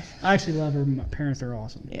dad. I actually love her. My parents are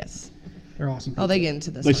awesome. Yes. They're awesome. Oh, they get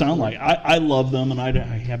into this. They one. sound like I love them, and I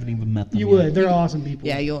haven't even met them. You yet. would. They're awesome people.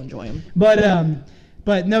 Yeah, you'll enjoy them.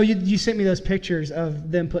 But no, you sent me those pictures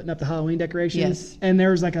of them putting up the Halloween decorations. Yes. And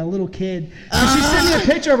there was like a little kid. And she sent me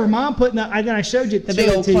a picture of her mom putting up. Then I showed you The big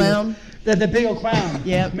old to you. clown? The big old clown.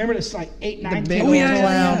 Yep. Remember this like 8, 9, The big 10 old years ago?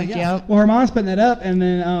 clown. yeah. Yep. Well, her mom's putting that up, and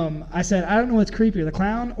then I said, I don't know what's creepier, the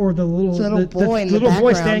clown or the little The little boy in the little boy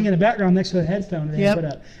background. standing in the background next to the headstone that they Yep. put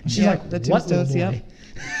up. And she's Yep, like, the what little tombstones, boy?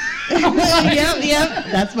 yep. yep.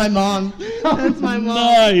 That's my mom. That's my mom.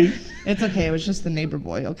 Nice. It's okay. It was just the neighbor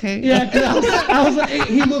boy. Okay. Yeah, because I was like,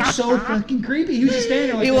 he looked so fucking creepy. He was just standing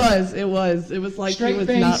there like He that. was. It was like Straight he was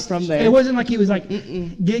face. not from there. It wasn't like he was like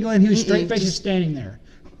giggling. He was straight face, just Just- standing there.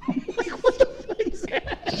 I'm like, what the fuck is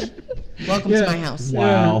that? Welcome Yeah. to my house.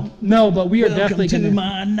 Wow. No, but we are Welcome definitely to gonna.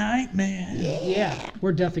 my nightmare. Yeah,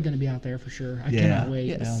 we're definitely gonna be out there for sure. I Yeah. cannot wait.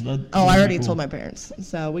 Yes. Yeah, that- Oh, I already cool. told my parents.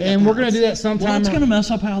 So we. Got And the we're gonna house. do that sometime. Well, it's going to mess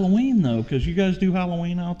up Halloween, though, because you guys do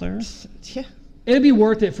Halloween out there. Yeah. It'll be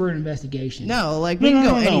worth it for an investigation. No, like we can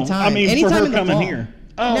go anytime. I mean, anytime for her in the coming fall. here.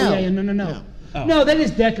 Oh No. yeah, no. No. Oh. No, they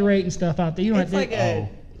just decorate and stuff out there. You don't It's have like to. a.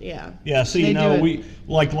 Yeah. Yeah, see, They no, do it. we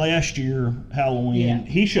like last year Halloween. Yeah.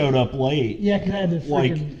 He showed up late. Yeah, because I had to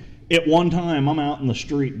Like freaking. at one time, I'm out in the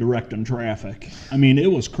street directing traffic. I mean,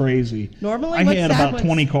 it was crazy. Normally, I what's had sad about was-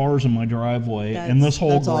 20 cars in my driveway, and this whole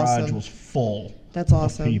That's garage awesome. was full. That's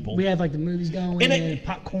awesome. Of people. We had like the movies going And and, it-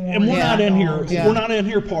 popcorn. And we're Yeah. not in here. Yeah. We're not in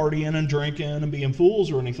here partying and drinking and being fools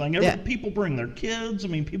or anything. Yeah. People bring their kids. I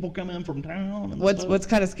mean, people come in from town. And What's stuff.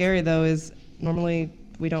 kind of scary though is normally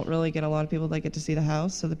we don't really get a lot of people that get to see the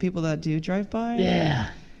house. So the people that do drive by. Yeah.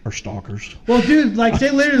 Are stalkers. Well, dude, like they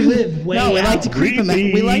literally live way No, we out. like to creep them out.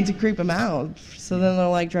 Creepy. We like to creep them out. So then they're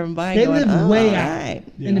like driving by. They and going, live oh, way all out right.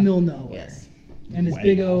 in the middle of nowhere. Yes. And this Way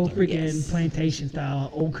big out old there. freaking Yes. plantation style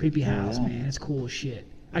old creepy house, man. It's cool as shit.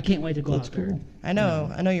 I can't wait to go That's out there. cool. I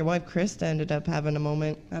know. I know your wife Krista ended up having a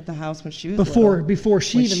moment at the house when she was Before little.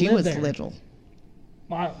 she When even she lived was there. little,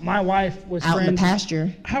 My wife was out in the friends.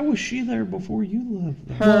 pasture. How was she there before you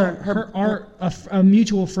lived there? A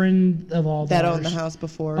mutual friend of all That ours owned the house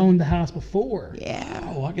before. owned the house before.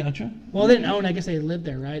 Yeah. Oh, I gotcha. Well, they didn't own it. I guess they lived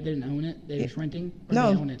there, right? They didn't own it. They were just renting. Or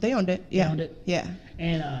No, they owned it. they owned it. Yeah. owned it? Yeah.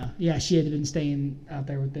 And yeah, she had been staying out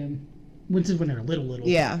there with them. This is when they were little.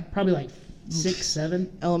 Yeah. Probably like 6,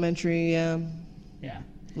 7. Elementary. Yeah.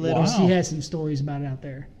 Little. Wow. She had some stories about it out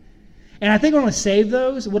there. And I think I want to save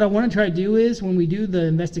those. What I want to try to do is when we do the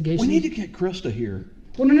investigation. We need to get Krista here.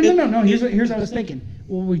 Well, no. Here's what I was thinking.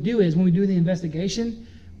 What we do is when we do the investigation,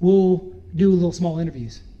 we'll do little small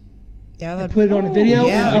interviews. Yeah. And That, put it on a video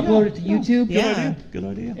yeah. and upload it to YouTube. Yeah. Good idea. Good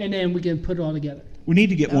idea. And then we can put it all together. We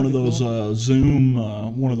need to get That one of would be those Zoom,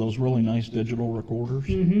 one of those really nice digital recorders.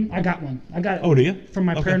 I got one. I got it. Oh, do you? From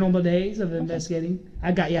my Okay. paranormal days of investigating.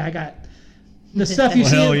 I got the stuff you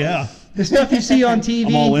Well, see. hell yeah. The stuff you see on TV.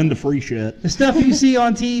 I'm all into free shit. The stuff you see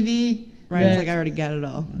on TV. Right. that- It's like I already got it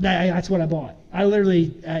all. that's what I bought. I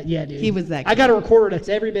literally, yeah, dude. He was that I got a recorder that's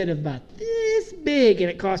every bit of about this big, and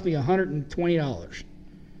it cost me $120.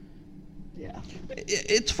 Yeah.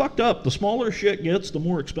 It's fucked up. The smaller shit gets, the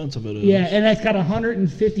more expensive it is. Yeah, and that's got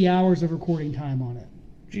 150 hours of recording time on it.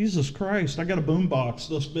 Jesus Christ, I got a boombox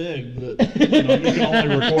this big that you can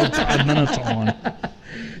only record 5 minutes on.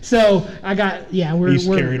 So I got we're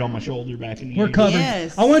carried on my shoulder back in the we're 80s. covered.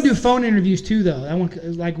 Yes. I want to do phone interviews too, though. I want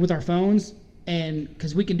like with our phones, and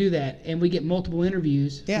because we can do that, and we get multiple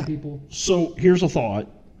interviews Yeah. from people. So here's a thought.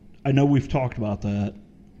 I know we've talked about that.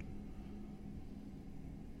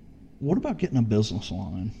 What about getting a business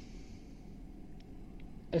line?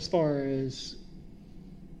 As far as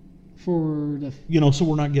for the So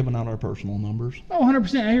we're not giving out our personal numbers.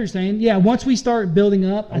 100%. I hear you saying. Yeah, once we start building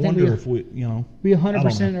up, I think wonder if we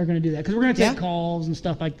 100% are going to do that because we're going to take Yeah. calls and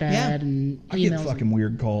stuff like that Yeah. and I emails. get fucking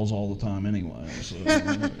weird calls all the time anyway. So,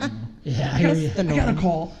 Yeah, I hear you. The I got a norm.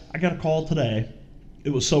 call. I got a call today. It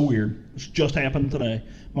was so weird. It just happened today.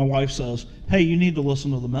 My wife says, "Hey, you need to listen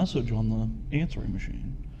to the message on the answering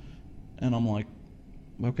machine." And I'm like,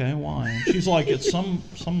 "Okay, why?" And she's like, "It's some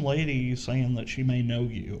lady saying that she may know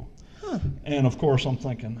you." And of course, I'm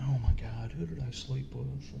thinking, "Oh my God, who did I sleep with?"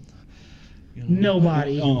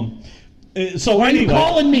 Nobody. So Why are you anyway,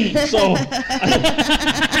 calling me? So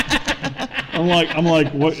I'm like,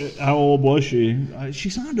 what? How old was she? She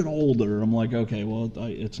sounded older. I'm like, okay, well,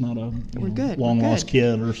 it's not a good, long we're lost good.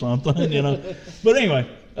 kid or something, But anyway,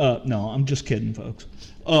 no, I'm just kidding, folks.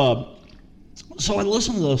 So I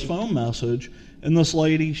listened to this phone message, and this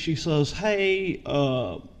lady, she says, "Hey,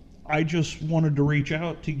 I just wanted to reach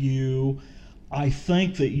out to you. I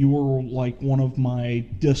think that you were like one of my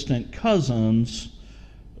distant cousins.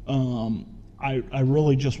 I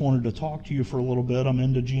really just wanted to talk to you for a little bit. I'm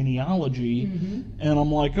into genealogy." And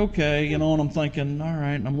I'm like, okay, and I'm thinking, all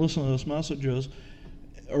right, and I'm listening to this message,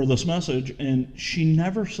 and she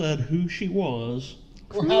never said who she was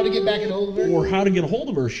Or how to get back in hold of her? or how to get a hold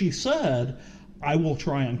of her. She said, "I will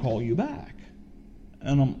try and call you back."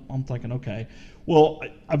 And I'm thinking, okay. Well,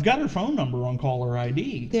 I've got her phone number on caller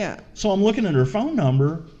ID. Yeah. So I'm looking at her phone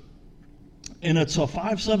number, and it's a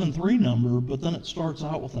 573 number, but then it starts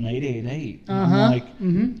out with an 888. And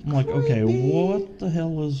I'm like, okay, what the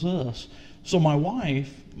hell is this? So my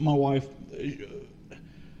wife,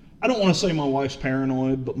 I don't want to say my wife's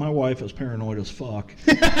paranoid, but my wife is paranoid as fuck.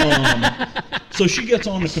 So she gets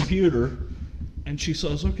on the computer, and she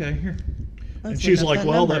says, okay, here. And Let's she's look up like, that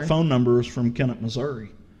well, number. that phone number is from Kennett,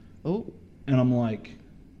 Missouri. Oh. And I'm like,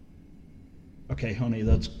 okay, honey,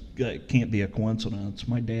 that can't be a coincidence.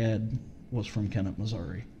 My dad was from Kennett,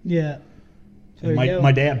 Missouri. Yeah. So And there you go.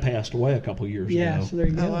 my dad passed away a couple years Yeah, ago. so there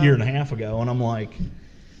you go. Oh, wow. A year and a half ago. And I'm like,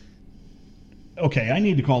 okay, I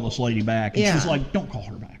need to call this lady back. And she's Yeah. like, don't call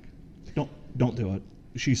her back. Don't do it.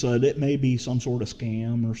 She said it may be some sort of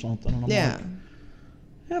scam or something. And I'm Yeah. like,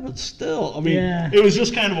 yeah, but still, I mean, Yeah. it was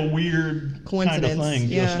just kind of a weird kind of Coincidence, thing.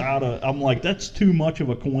 Just yeah. I'm like, that's too much of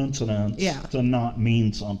a coincidence Yeah. to not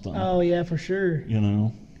mean something. Oh, yeah, for sure.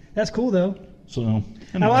 That's cool, though. So A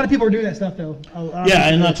anyway. lot of people are doing that stuff, though. Yeah,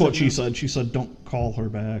 and that's what she said. She said, don't call her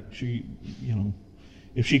back. She,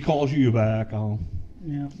 if she calls you back, I'll,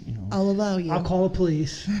 Yeah. I'll allow you. I'll call the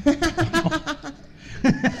police.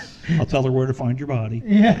 I'll tell her where to find your body.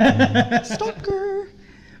 Stalker.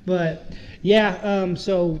 But yeah,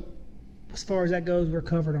 so as far as that goes, we're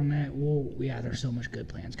covered on that. There's so much good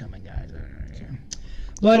plans coming, guys.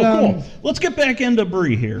 But Oh, cool. Let's get back into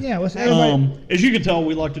Bree here. yeah, let's everybody. As you can tell,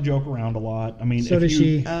 we like to joke around a lot. I mean, So if does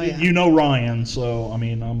she. Oh, yeah. You know Ryan, so I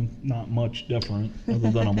mean, I'm not much different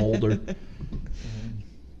other than I'm older.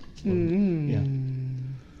 Yeah,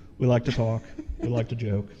 we like to talk. We like to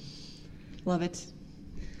joke. Love it.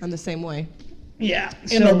 I'm the same way. Yeah,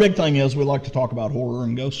 And our big thing is we like to talk about horror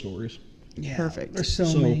and ghost stories. yeah, Perfect. There's so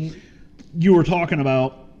So- many. You were talking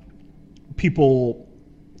about people,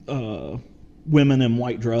 women in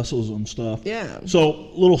white dresses and stuff. Yeah. So,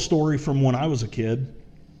 little story from when I was a kid.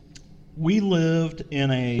 We lived in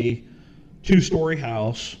a 2-story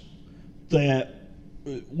house that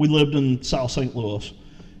we lived in South St. Louis.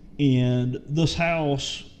 And this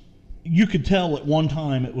house, you could tell at one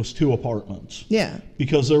time it was 2 apartments. Yeah.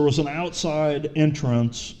 Because there was an outside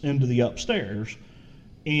entrance into the upstairs,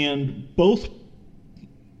 and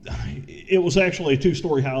it was actually a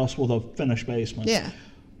 2-story house with a finished basement. Yeah.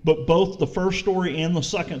 But both the first story and the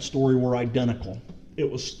second story were identical. It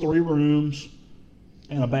was 3 rooms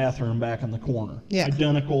and a bathroom back in the corner. Yeah.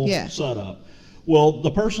 Identical Yeah. setup. Well, the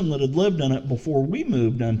person that had lived in it before we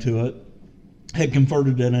moved into it had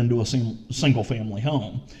converted it into a single family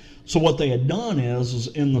home. So what they had done is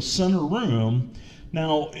in the center room,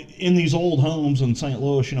 now in these old homes in St.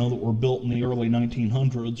 Louis, that were built in the early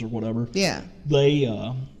 1900s or whatever, Yeah.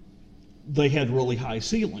 they had really high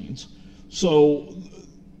ceilings. So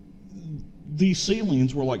these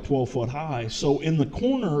ceilings were like 12 foot high. So in the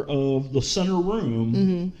corner of the center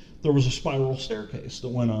room, there was a spiral staircase that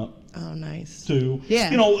went up. Oh, nice. To,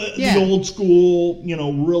 Yeah. you know, Yeah. the old school, you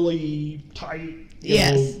know, really tight.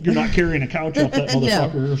 Yes. Know, you're not carrying a couch up that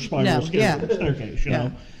motherfucker No. spiral No. Yeah. staircase, you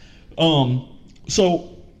Yeah. know.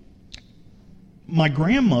 So my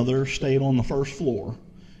grandmother stayed on the first floor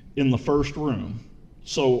in the first room.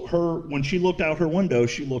 So when she looked out her window,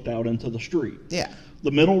 she looked out into the street. Yeah.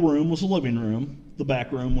 The middle room was a living room. The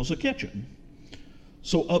back room was a kitchen.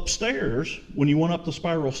 So upstairs, when you went up the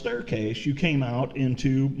spiral staircase, you came out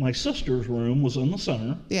into my sister's room was in the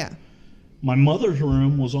center. Yeah. My mother's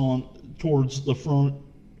room was on towards the front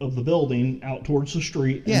of the building, out towards the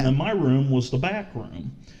street, Yeah. and then my room was the back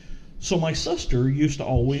room. So my sister used to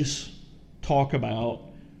always talk about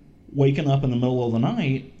waking up in the middle of the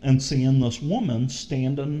night and seeing this woman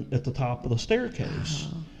standing at the top of the staircase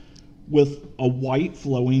with a white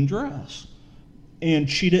flowing dress. And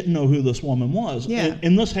she didn't know who this woman was. Yeah.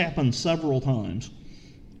 And this happened several times.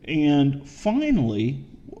 And finally,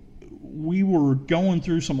 we were going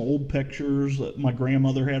through some old pictures that my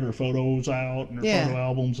grandmother had her photos out and her Yeah. photo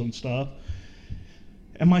albums and stuff.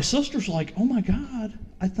 And my sister's like, oh my God,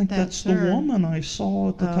 I think that's the her. woman I saw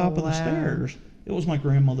at the Oh, top of the wow. stairs. It was my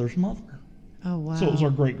grandmother's mother. Oh, wow. So it was our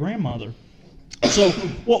great grandmother. So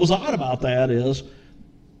what was odd about that is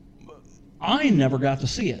I never got to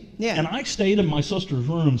see it. Yeah. And I stayed in my sister's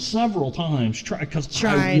room several times because I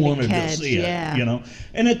Trying to wanted to catch, see it. yeah. You know.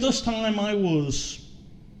 And at this time I was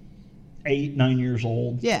 8, 9 years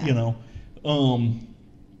old. Yeah. You know.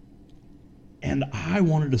 And I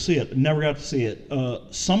wanted to see it. Never got to see it.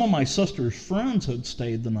 Some of my sister's friends had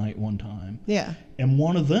stayed the night one time. Yeah. And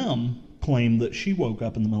one of them claimed that she woke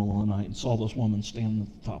up in the middle of the night and saw this woman standing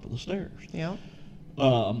at the top of the stairs. Yeah.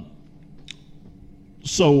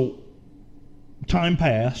 So time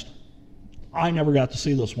passed. I never got to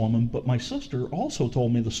see this woman, but my sister also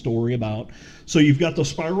told me the story about, so you've got the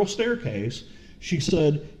spiral staircase. She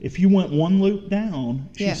said, if you went one loop down,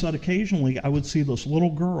 she Yeah. said occasionally I would see this little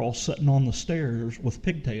girl sitting on the stairs with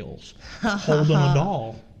pigtails holding a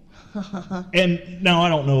doll. And now I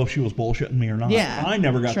don't know if she was bullshitting me or not. Yeah. I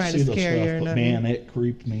never got to Trying see to this scare you or stuff, but nothing. man, it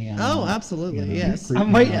creeped me out. Oh, absolutely, You know, yes. it creeped I'm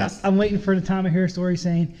me waiting. out. I'm waiting for the time I hear a story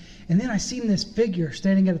saying, and then I seen this figure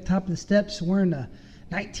standing at the top of the steps wearing a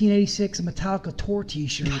 1986 Metallica tour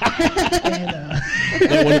T-shirt. And,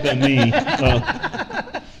 That would have been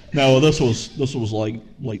me. No, this was like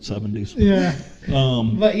late 70s. yeah,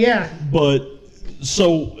 but yeah, But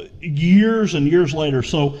so years and years later,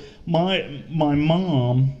 so my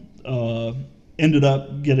mom ended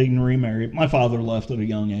up getting remarried. My father left at a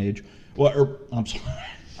young age. I'm sorry,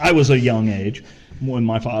 I was a young age when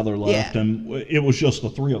my father left, Yeah. and it was just the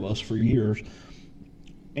three of us for years.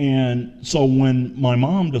 And so when my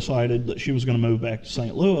mom decided that she was going to move back to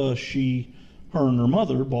St. Louis, her and her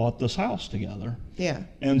mother bought this house together. Yeah.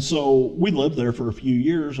 And so we lived there for a few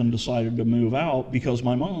years and decided to move out because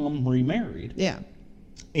my mom remarried. Yeah.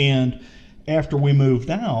 And after we moved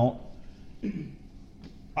out,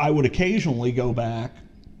 I would occasionally go back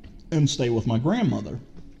and stay with my grandmother.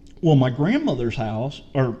 Well, my grandmother's house,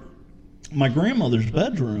 or my grandmother's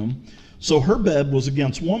bedroom, so her bed was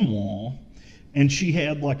against one wall, and she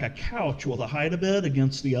had like a couch with a hide-a-bed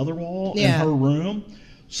against the other wall in Yeah. her room.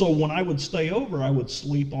 So when I would stay over, I would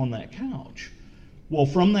sleep on that couch. Well,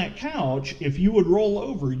 from that couch, if you would roll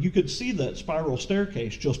over, you could see that spiral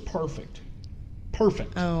staircase just perfect.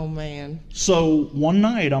 Perfect. Oh, man. So one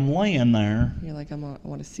night I'm laying there, You're like, I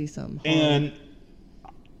want to see something. and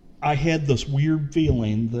I had this weird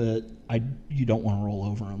feeling that you don't want to roll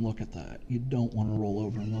over and look at that. You don't want to roll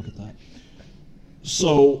over and look at that.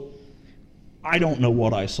 So I don't know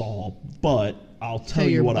what I saw, but I'll tell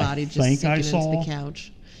you your what body I just think I sinking into saw. the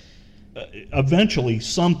couch. Eventually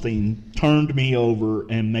something turned me over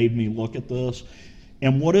and made me look at this,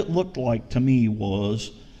 and what it looked like to me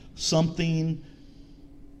was something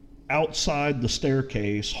outside the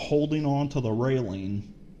staircase holding onto the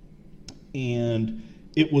railing, and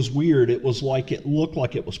it was weird. It was like it looked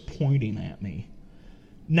like it was pointing at me.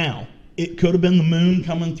 Now, it could have been the moon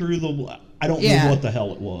coming through I don't Yeah. know what the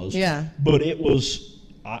hell it was. Yeah. But it was,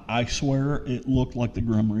 I swear, it looked like the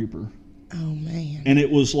Grim Reaper. Oh, man. And it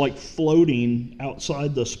was like floating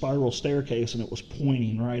outside the spiral staircase, and it was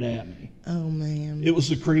pointing right at me. Oh, man. It was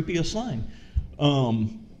the creepiest thing.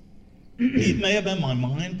 It may have been my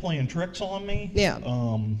mind playing tricks on me. Yeah.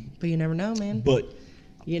 But you never know, man. But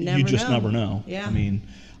You never you just know. never know. Yeah. I mean,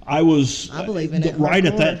 I was I believe in it right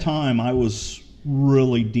at hardcore. that time. I was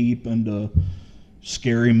really deep into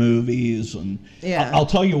scary movies. And Yeah. I'll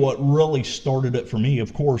tell you what really started it for me.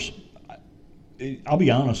 Of course, I'll be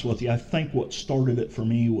honest with you. I think what started it for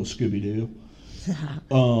me was Scooby-Doo.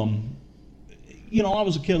 You know, I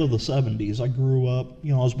was a kid of the 70s. I grew up,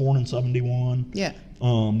 you know, I was born in 71. Yeah.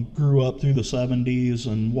 Grew up through the 70s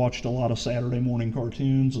and watched a lot of Saturday morning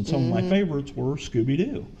cartoons, and some of my favorites were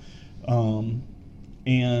Scooby-Doo.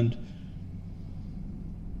 And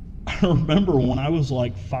I remember when I was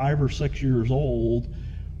like 5 or 6 years old,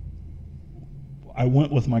 I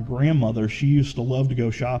went with my grandmother. She used to love to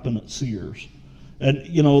go shopping at Sears. And,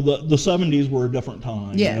 you know, the 70s were a different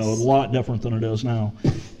time. Yes. You know, a lot different than it is now.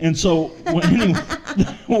 And so, anyway,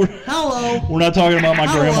 Hello. we're not talking about my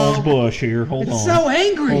Hello. grandma's bush here. Hold on. So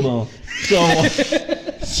angry. Hold on.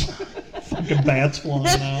 So, fucking bats flying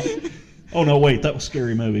out. Oh, no, wait, that was a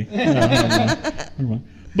scary movie. No, never mind.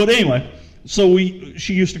 But anyway, so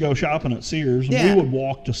she used to go shopping at Sears, and Yeah. we would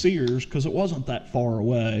walk to Sears because it wasn't that far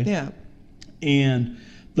away. Yeah. And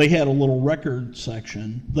they had a little record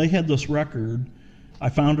section. They had this record. I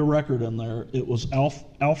found a record in there. It was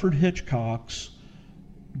Alfred Hitchcock's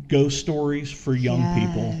Ghost Stories for Young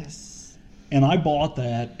People. Yes. And I bought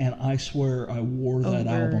that, and I swear I wore that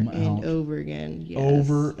album Over and out. over again. Yes.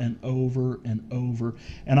 Over and over and over.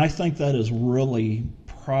 And I think that is really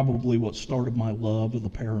probably what started my love of the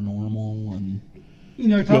paranormal and You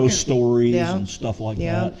know, talking, ghost stories Yeah. and stuff like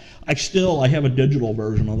Yeah. that. I have a digital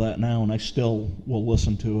version of that now, and I still will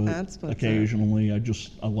listen to it That's what's up. occasionally.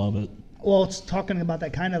 I love it. well, it's talking about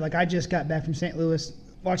that kind of like I just got back from St. Louis,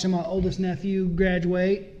 watching my oldest nephew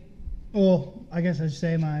graduate. Well, I guess I should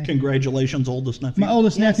say my Congratulations, oldest nephew.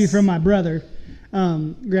 oldest Yes. nephew from my brother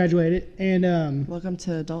graduated, and Welcome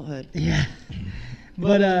to adulthood. yeah,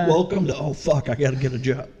 but Welcome to, oh fuck, I gotta get a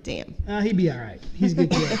job. Damn. he'd be all right. He's a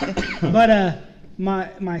good kid. But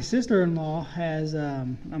my sister-in-law has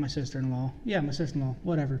not my sister-in-law. Yeah, my sister-in-law.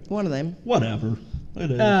 Whatever. One of them. Whatever.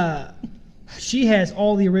 It is. She has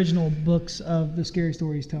all the original books of the scary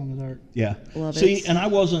stories telling the dark. Yeah. Love See, it. and I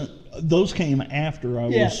wasn't, those came after I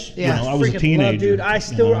was, Yeah. I was a Freaking teenager. love, dude. I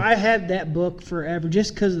still you know? I had that book forever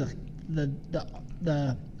just because of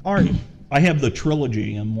the art. I have the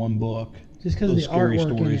trilogy in one book. Just because of Those the scary artwork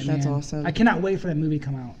in stories. it, That's man. awesome. I cannot wait for that movie to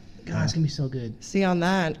come out. God, it's gonna be so good. See, on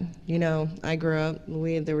that, you know, I grew up.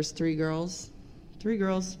 There was three girls.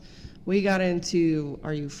 We got into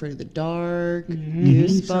Are You Afraid of the Dark?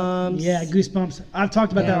 Goosebumps. Yeah, Goosebumps. I've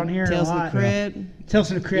talked about that on here Tales a of lot. the Crypt. Tales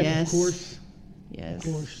from the Crypt, Yes. of course. Yes.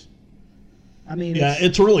 Of course. I mean, Yeah,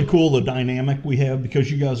 it's really cool the dynamic we have because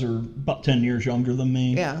you guys are about 10 years younger than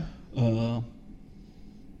me. Yeah. We're going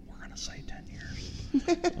to say 10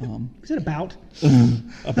 years. is it about?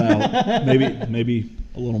 About maybe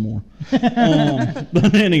a little more.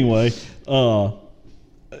 But anyway,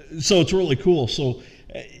 so it's really cool. So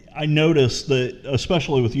I noticed that,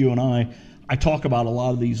 especially with you and I talk about a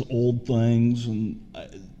lot of these old things, and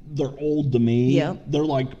they're old to me. Yep. They're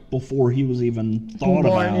like before he was even thought Born,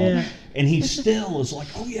 about. yeah. And he still is like,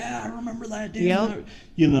 oh yeah, I remember that dude. Yep.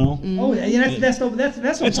 You know. Oh, yeah, that's what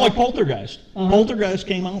It's like Poltergeist. Poltergeist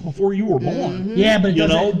came out before you were born. Yeah, but it You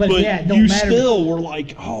doesn't. know, but yeah, it don't you matter. still were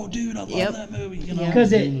like, oh, dude, I love Yep. that movie. You know,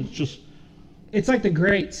 'Cause and it's just It's like the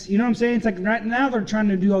greats. You know what I'm saying? It's like right now they're trying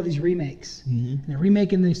to do all these remakes. Mm-hmm. And they're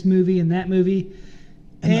remaking this movie and that movie.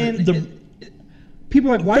 And the- people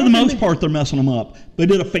are like, why for the don't they most make- part, they're messing them up. They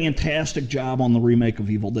did a fantastic job on the remake of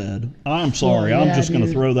Evil Dead. I'm sorry, Well, I'm yeah, just going to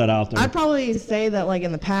dude. throw that out there. I'd probably say that, like,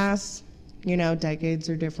 in the past, you know, decades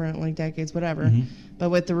are different, like decades, whatever. Mm-hmm. But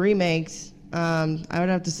with the remakes, I would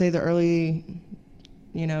have to say the early,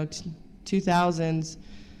 you know, 2000s,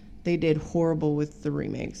 they did horrible with the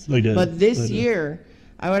remakes. They did. But this They did. year,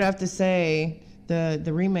 I would have to say the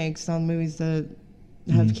remakes on movies that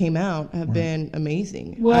have came out have been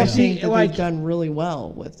amazing. Well, I see, think that like- they've done really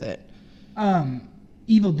well with it.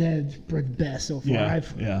 Evil Dead's the best so far. yeah,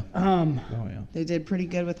 I've, yeah. Um, Oh yeah. They did pretty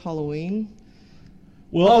good with Halloween.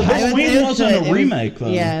 Well, It was- Halloween it was wasn't a- a it was- remake though.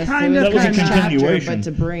 Yes, Kinda, it That was a kinda. continuation. But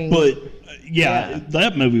to bring, But Yeah. yeah,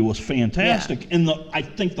 that movie was fantastic. And I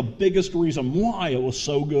think the biggest reason why it was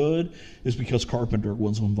so good is because Carpenter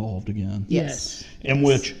was involved again. yes. In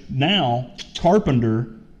which now Carpenter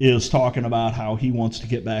is talking about how he wants to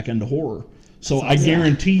get back into horror. So I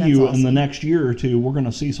guarantee That's you, in awesome. the next year or two, we're going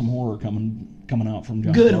to see some horror coming out from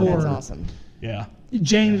John Good Carpenter. horror. That's awesome. Yeah.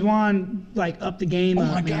 James Wan like upped the game Oh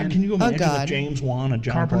up, my God! man. Can you imagine God. if James Wan and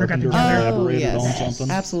John Carpenter got Carpenter together. collaborated yes. on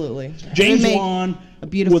something? Absolutely. James They make Wan, a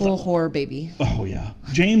beautiful with- horror baby. Oh yeah,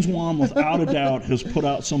 James Wan, without a doubt, has put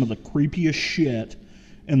out some of the creepiest shit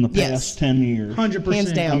in the past Yes. 10 years. 100%.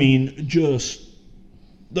 Hands down. I mean, just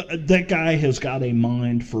that guy has got a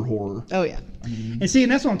mind for horror. Oh yeah. And see,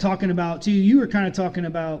 and that's what I'm talking about too. You were kind of talking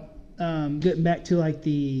about getting back to like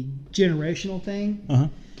the generational thing. Uh-huh.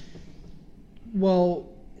 Well,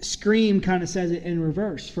 Scream kind of says it in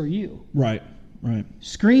reverse for you. Right.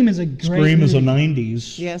 Scream is a great Scream is a movie.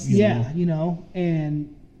 90s. Yes. Yeah,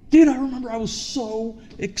 and Dude, I remember I was so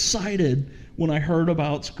excited when I heard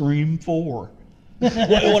about Scream 4.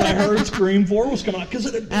 when I heard Scream 4 was coming out, because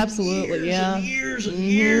it had been Absolutely, years and years and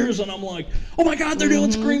years, and I'm like, oh my God, they're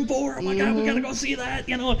doing Scream 4. Oh my God, we gotta go see that,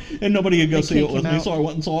 and nobody would go see it with me, so I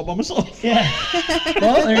went and saw it by myself. yeah.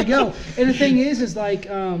 Well, there you go. And the thing is like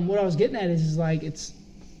what I was getting at is like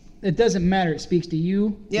it doesn't matter. It speaks to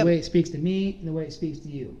you the way it speaks to me, and the way it speaks to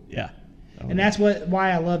you. Yeah. And that's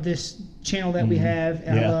why I love this channel that we have,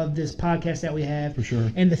 and I Yeah. love this podcast that we have, For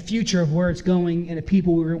sure. and the future of where it's going, and the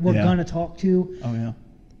people we're Yeah. gonna talk to. Oh yeah.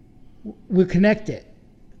 We're connected.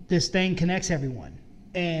 This thing connects everyone,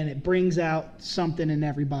 and it brings out something in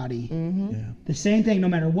everybody. Mm-hmm. Yeah. The same thing, no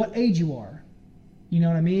matter what age you are. You know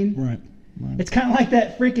what I mean? Right. It's kind of like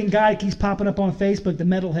that freaking guy that keeps popping up on Facebook, the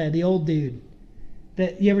metalhead, the old dude.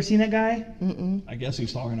 That you ever seen that guy? I guess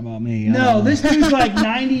he's talking about me. No, this dude's like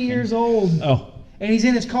 90 years old. Oh. And he's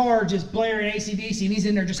in his car just blaring AC/DC, and he's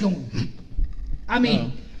in there just going. I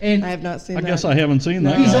mean, and I have not seen I that. guess I haven't seen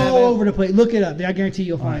that. he's I all haven't. over the place. Look it up. I guarantee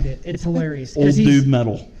you'll find it. It's hilarious. 'Cause Old he's- dude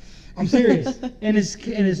metal. I'm serious. And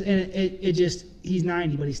it just he's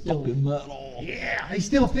 90, but he's still Metal. yeah, he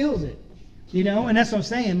still feels it. You know, and that's what I'm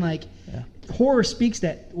saying. Like horror speaks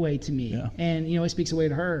that way to me, Yeah. and it speaks away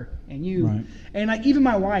to her and you, Right. and like even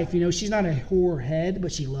my wife. She's not a horror head,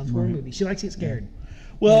 but she loves horror movies. She likes to get scared.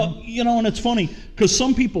 Well, and it's funny because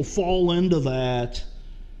some people fall into that.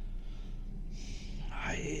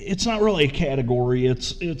 It's not really a category.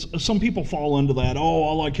 It's some people fall into that. Oh,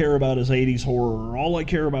 all I care about is 80s horror. Or all I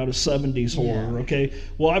care about is 70s horror. Okay.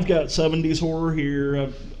 Well, I've got 70s horror here.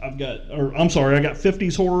 I got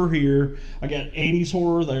 50s horror here. I got 80s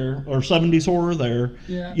horror there, or 70s horror there.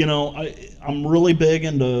 Yeah. I'm really big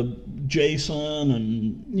into Jason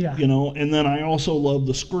and Yeah. and then I also love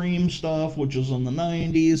the Scream stuff, which is in the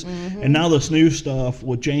 90s, and now this new stuff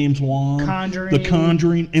with James Wan, Conjuring. the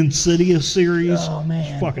Conjuring, Insidious series. Oh, man.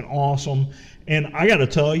 It's fucking awesome. And I got to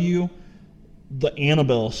tell you, the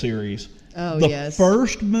Annabelle series. Oh, the yes.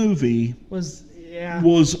 first movie Was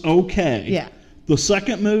okay. Yeah. The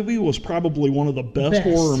second movie was probably one of the best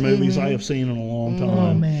horror movies I have seen in a long time.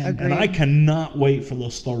 Oh man. Agreed. And I cannot wait for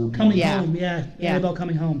this third Coming one. Yeah. home, yeah. Yeah. Annabelle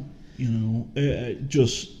Coming Home. There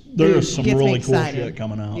is some Gets me really cool excited. shit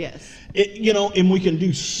coming out. Yes. And we can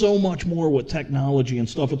do so much more with technology and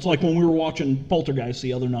stuff. It's like when we were watching Poltergeist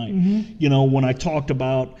the other night. When I talked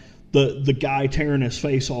about the guy tearing his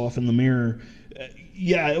face off in the mirror.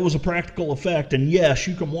 Yeah, it was a practical effect, and yes,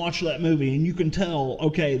 you can watch that movie and you can tell,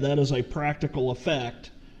 okay, that is a practical effect.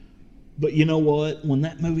 But you know what? When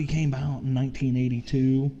that movie came out in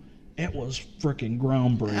 1982, it was freaking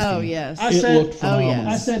groundbreaking. Oh yes. It looked phenomenal.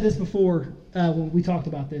 I said this before when we talked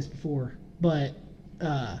about this before, but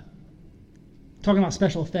talking about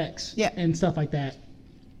special effects and stuff like that.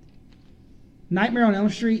 Nightmare on Elm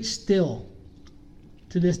Street still,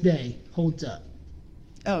 to this day, holds up.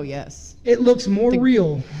 Oh yes. It looks more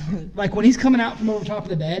real. Like when he's coming out from over top of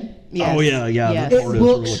the bed, Yes. Oh yeah. Yes. That it part is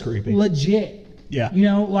looks really creepy. legit. Yeah.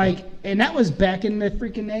 And that was back in the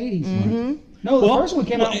freaking 80s. No, the first one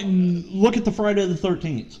came out. Look at the Friday the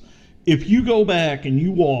 13th. If you go back and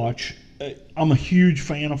you watch, I'm a huge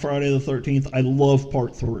fan of Friday the 13th. I love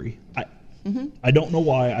part 3. I don't know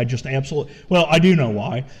why. I just absolutely. Well, I do know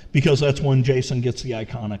why, because that's when Jason gets the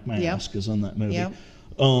iconic mask. Is in that movie. Yep.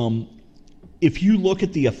 If you look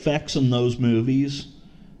at the effects in those movies,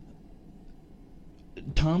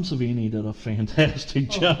 Tom Savini did a fantastic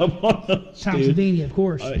job on those. Tom dude. Savini, of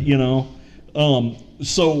course.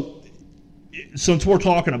 So since we're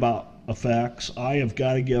talking about effects, I have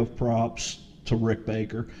got to give props to Rick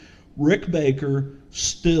Baker. Rick Baker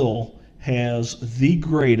still has the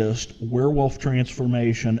greatest werewolf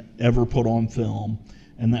transformation ever put on film,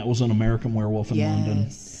 and that was an American Werewolf in London.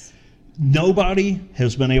 Yes. Nobody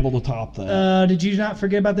has been able to top that. Did you not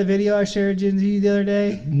forget about the video I shared with you the other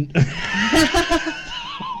day?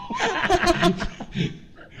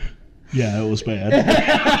 Yeah, it was bad.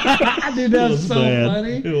 Dude, that was so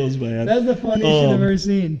funny. It was bad. That's the funniest shit I've ever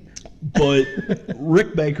seen. But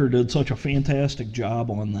Rick Baker did such a fantastic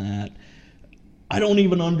job on that. I don't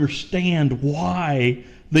even understand why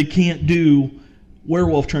they can't do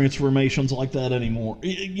werewolf transformations like that anymore.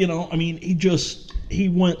 He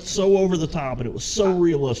went so over the top, and it was so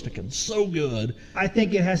realistic and so good. I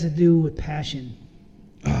think it has to do with passion.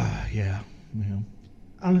 Yeah.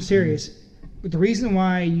 I'm serious. the reason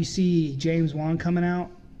why you see James Wan coming out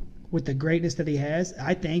with the greatness that he has,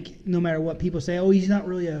 I think no matter what people say, oh, he's not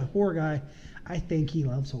really a horror guy, I think he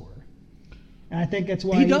loves horror. And I think that's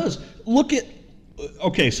why He does. Look at,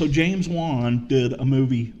 okay, so James Wan did a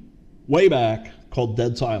movie way back called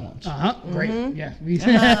Dead Silence. Great. Yeah.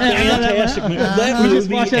 Fantastic movie. That We just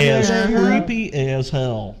movie watched that is the other day. creepy as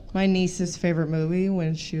hell. My niece's favorite movie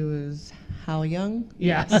when she was how young?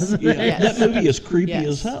 Yeah. Yeah, Yes. that movie is creepy Yes.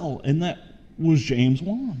 as hell, and that was James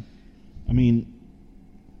Wan. I mean,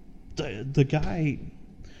 the guy.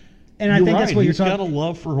 And I you're think right, that's what you're he's got a talking.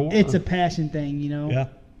 love for horror. It's a passion thing, you know. yeah.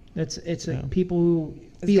 It's Yeah. people who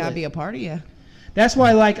It's feel gotta it. be a part of you. That's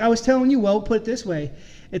why, like I was telling you, well, put it this way,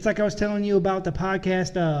 it's like I was telling you about the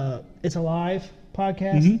podcast, It's Alive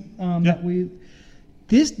podcast. Yeah.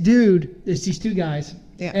 This dude, it's these two guys,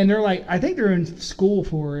 Yeah. and they're like, I think they're in school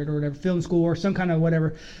for it or whatever, film school or some kind of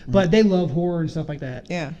whatever, but they love horror and stuff like that.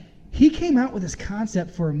 Yeah. He came out with this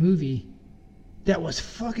concept for a movie that was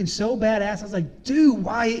fucking so badass. I was like, dude,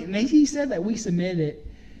 why? And he said that we submitted it.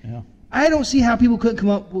 Yeah. I don't see how people couldn't come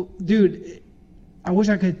up with, dude. I wish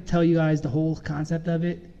I could tell you guys the whole concept of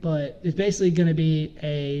it, but it's basically going to be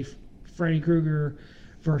a Freddy Krueger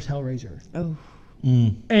versus Hellraiser. Oh.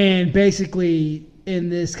 And basically, in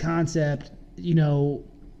this concept, you know,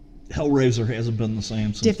 Hellraiser hasn't been the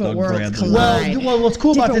same since Different Doug worlds Bradley. collide. well, what's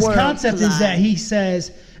cool about Different this worlds concept is that collide. he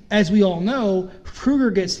says, as we all know,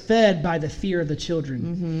 Krueger gets fed by the fear of the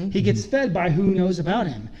children. He gets fed by who knows about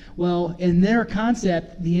him. Well, in their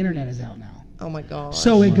concept, the internet is out now. Oh my god.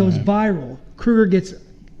 So it goes viral. Krueger gets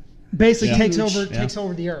basically Yeah. takes Huge. over Yeah. takes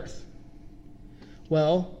over the earth.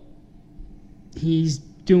 Well, he's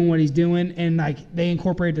doing what he's doing, and like they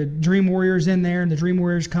incorporate the Dream Warriors in there, and the Dream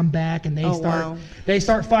Warriors come back, and Oh, wow. they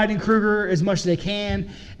start fighting Krueger as much as they can,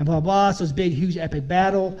 and blah blah. So it's a big, huge, epic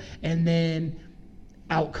battle, and then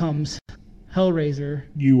out comes Hellraiser.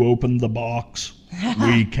 You opened the box.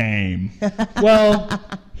 We came. Well,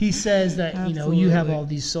 he says that you have Absolutely. all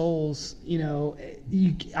these souls.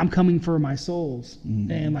 I'm coming for my souls,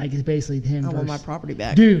 and like it's basically him. I want versus- my property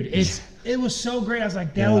back. Dude, it was so great. I was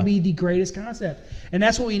like, that Yeah. would be the greatest concept, and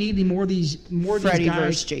that's what we need. More of these Freddy guys.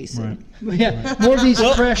 versus Jason. Right. Yeah, more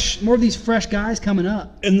of these fresh guys coming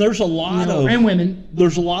up, And there's a lot of and women.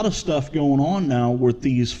 there's a lot of stuff going on now with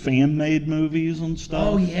these fan-made movies and stuff.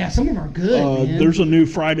 Oh yeah, some of them are good. Man. There's a new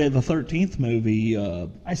Friday the 13th movie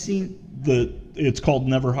I seen. that it's called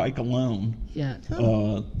Never Hike Alone. Yeah,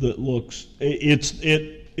 That looks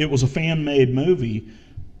it was a fan-made movie,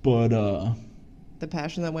 but The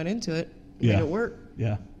passion that went into it Yeah. made it work.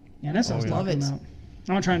 yeah. yeah, that's what I was yeah. Love talking it. about.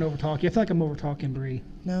 I'm not trying to overtalk you. I feel like I'm overtalking Bree.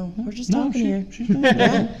 No, we're just No, talking here. she's doing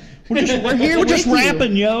it. We're just We're here we're just with you.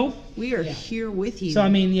 rapping, yo. We are here with you. So I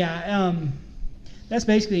mean, yeah, that's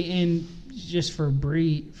basically in just for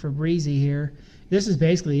Breezy here. This is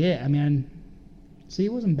basically it. I mean, see,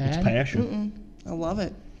 it wasn't bad. It's passion. I love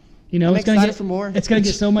it. You know, I'm it's gonna excited get for more. It's gonna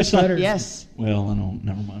get so much it's not- better. Yes. Well, I don't.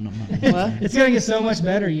 Never mind. I'm not. What? It's gonna get so much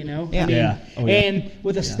better. You know. Yeah. I mean, Yeah. Oh, yeah. And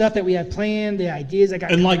with the stuff that we have planned, the ideas that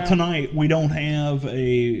got And coming like out, tonight, we don't have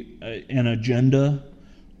an agenda.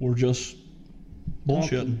 We're just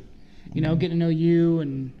bullshitting. you know, getting to know you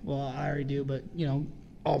and well, I already do, but you know,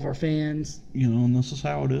 all of our fans You know, and this is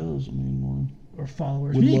how it is. I mean, or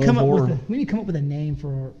followers. We We need to love come up horror. with we need to come up with a name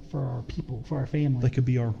for our people, for our family. they could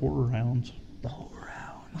be our horror hounds. The horror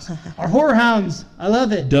hounds. Our horror hounds. I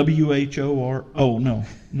love it. WHOR. Oh no.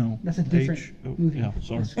 That's a different H-O- movie. Yeah,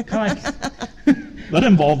 sorry. Kind of like, That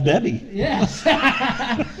involved Debbie. yes.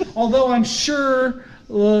 Although I'm sure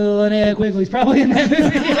Linnea Quigley's probably in that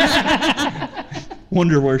movie.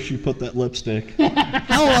 Wonder where she put that lipstick.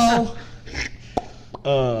 Hello.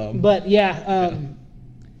 But yeah,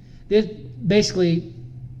 this basically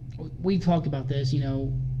we talked about this. You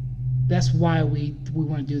know, that's why we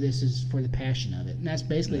want to do this is for the passion of it, and that's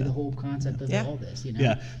basically the whole concept of Yeah. all this. You know.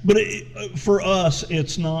 Yeah, but for us,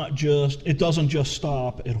 it's not just. It doesn't just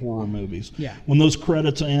stop at horror movies. Yeah. When those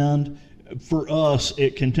credits end, for us,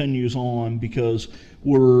 it continues on because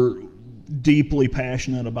we're deeply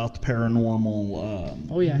passionate about the paranormal.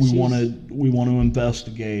 Oh, yeah, we she's- want to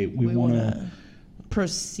investigate. We want to. wanna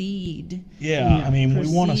proceed. Yeah, I mean, we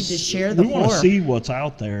want proceed to share the we want to horror. see what's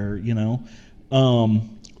out there, you know.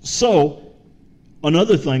 So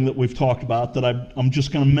another thing that we've talked about that I'm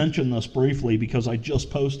just going to mention this briefly because I just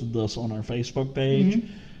posted this on our Facebook page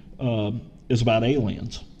is about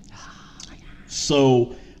aliens.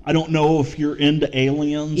 So I don't know if you're into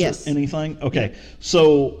aliens Yes. or anything. Okay,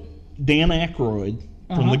 so Dan Aykroyd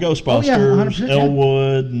from the Ghostbusters, Oh, yeah, 100%, yeah.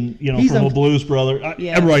 Elwood, and you know He's from a- the Blues Brothers.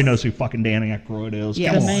 Yes. Everybody knows who fucking Dan Aykroyd is.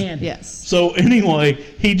 Yes. Come The on. man. Yes. So anyway,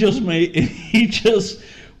 he just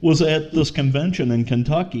was at this convention in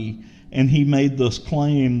Kentucky, and he made this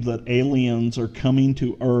claim that aliens are coming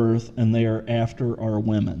to Earth and they are after our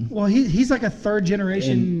women. Well, he's like a third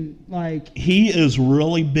generation, like... He is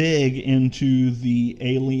really big into the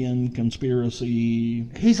alien conspiracy.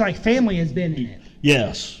 He's like, family has been in it.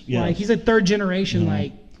 Yes, yes. Like, he's a third generation,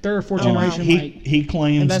 like, third or fourth generation, he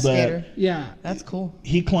claims Investigator. that... Yeah. That's cool.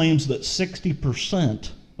 He claims that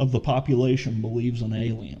 60% of the population believes in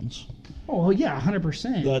aliens. Oh, yeah,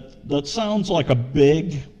 100%. That sounds like a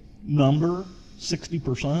big number,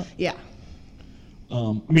 60%. Yeah.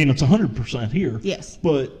 I mean, it's 100% here. Yes.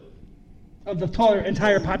 But Of the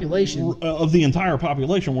entire population. of the entire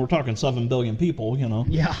population, we're talking 7 billion people, you know.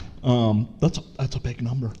 Yeah. That's a big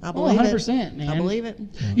number. I Oh, believe 100%, it. man. I believe it.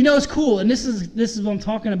 You know, it's cool, and this is what I'm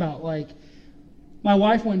talking about. Like, my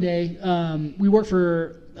wife one day, we work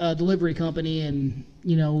for a delivery company, and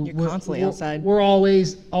you know, You're constantly outside. We're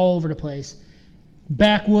always all over the place,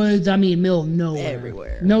 backwoods. I mean, middle of nowhere,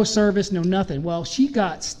 Everywhere. no service, no nothing. Well, she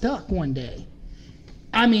got stuck one day.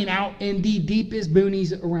 I mean, out in the deepest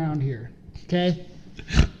boonies around here. Okay,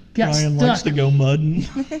 got Ryan stuck. likes to go mudding.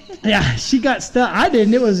 Yeah, she got stuck. I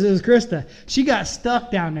didn't. It was Krista. She got stuck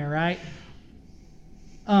down there, right?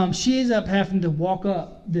 She ends up having to walk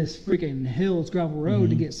up this freaking hills gravel road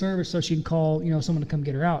to get service so she can call, you know, someone to come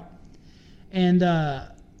get her out. And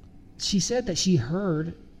she said that she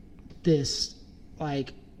heard this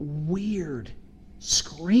like weird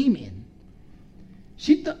screaming.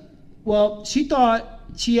 I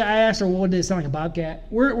asked her, well, did it sound like a bobcat?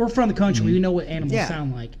 We're from the country. We know what animals Yeah.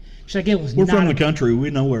 sound like. She's like, it was We're not from a the country. We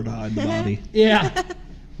know where to hide the body. Yeah.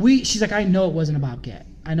 She's like, I know it wasn't a bobcat.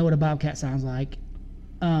 I know what a bobcat sounds like.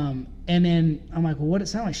 And then I'm like, well, what did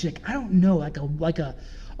it sound like? She's like, I don't know, like a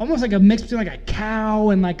almost like a mix between like a cow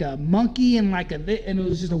and like a monkey and and it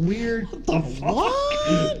was just a weird. What the fuck?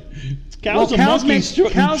 Well, Cows and cows monkeys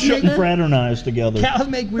make- cows shouldn't make- fraternize together. Cows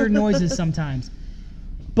make weird noises sometimes.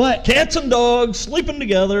 But Cats and dogs sleeping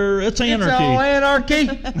together. It's anarchy. it's all anarchy.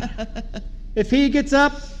 If he gets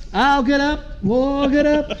up, I'll get up. We'll all get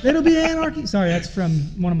up. It'll be anarchy. Sorry, that's from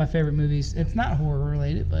one of my favorite movies. It's not horror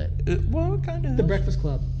related, but Well, kind of. The Breakfast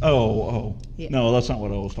Club. Oh. Yeah. No, that's not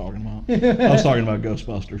what I was talking about. I was talking about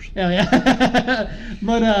Ghostbusters. Oh yeah.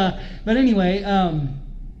 but anyway,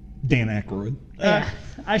 Dan Aykroyd.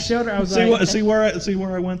 I showed her. I was See like, see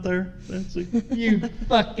where I went there? See? "You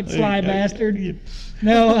fucking sly Hey, bastard." you-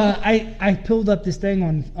 No, I pulled up this thing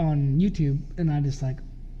on YouTube, and I just like,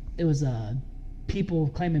 it was people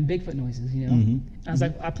claiming Bigfoot noises. You know, Mhm. I was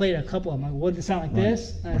like, I played a couple of them. I'm like, what does it sound like Right,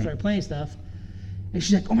 this? And I right. started playing stuff, and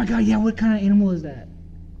she's like, oh my god, yeah, what kind of animal is that?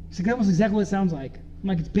 She's like, that was exactly what it sounds like. I'm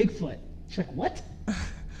like, it's Bigfoot. She's like, what?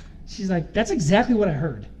 She's like, that's exactly what I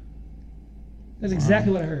heard. That's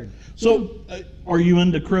exactly what I heard. So, are you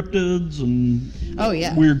into cryptids and Oh,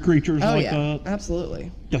 yeah. weird creatures Oh, like yeah. that?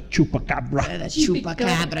 Absolutely. The chupacabra. The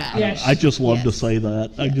chupacabra. Yeah, I just love to Yes. say that.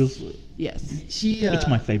 Yes. She. It's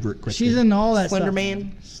my favorite cryptid. She's in all that Slender stuff.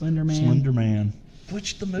 Man? Slender Man. Slender Man.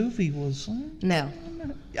 Which the movie was. No.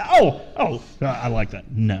 I like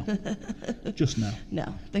that. No. Just no. No.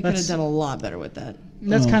 They could That's- have done a lot better with that.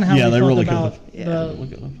 That's kind of how yeah, we they felt really about could've. Yeah. the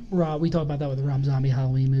Look at them. Rob. We talked about that with the Rob Zombie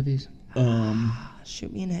Halloween movies.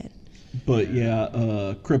 Shoot me in the head. But yeah,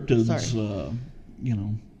 cryptids, Sorry.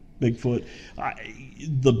 Bigfoot,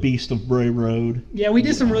 the Beast of Bray Road. Yeah, we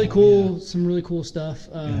did some really cool stuff.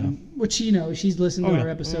 Yeah. Which she's listened to Oh, our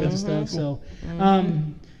yeah. episodes and stuff. So,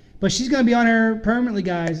 but she's gonna be on here permanently,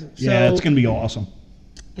 guys. So Yeah, it's gonna be awesome.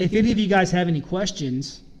 if any of you guys have any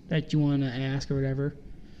questions that you want to ask or whatever,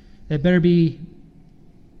 that better be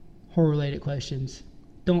horror-related questions.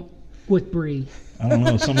 Don't with Bree. I don't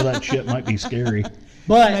know. Some of that shit might be scary.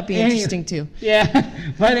 But Might be interesting too. Yeah,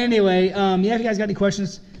 but anyway, if you guys got any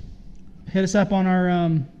questions, hit us up on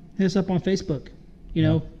Facebook. You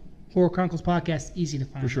know, Horror Chronicles Podcast, easy to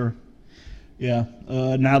find. For sure. Yeah.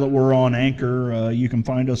 Now that we're on Anchor, you can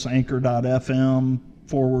find us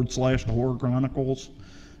anchor.fm/The Horror Chronicles.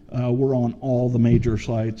 We're on all the major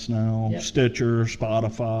sites now. Yep. Stitcher,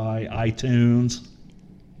 Spotify, iTunes.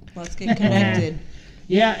 Let's get connected.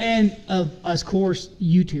 Yeah, and of course,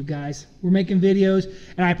 YouTube, guys. We're making videos,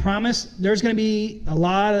 and I promise there's going to be a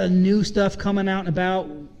lot of new stuff coming out and about.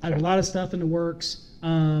 A lot of stuff in the works. We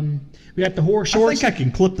got the horror I shorts. think I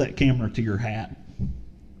can clip that camera to your hat.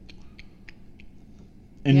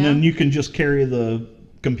 And Yeah. then you can just carry the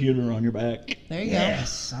computer on your back. There you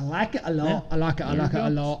Yes, I like it a lot. Yeah. I like it. I There like you it a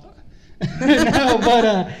go. lot.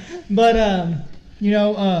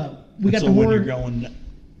 No, we got so the when horror. you're going...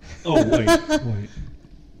 Oh, wait.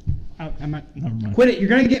 I might Never mind. quit it. You're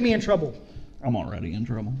going to get me in trouble. I'm already in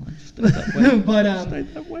trouble. I just stayed that way. But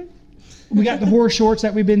Stayed that way. we got the horror shorts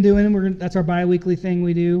that we've been doing. That's our bi-weekly thing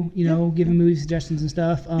we do, giving movie suggestions and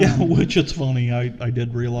stuff. Yeah, which it's funny. I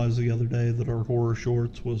did realize the other day that our horror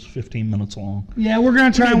shorts was 15 minutes long. Yeah, we're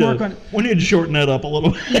going to try and work on it. We need to shorten that up a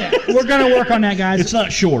little bit. Yeah, we're going to work on that, guys. It's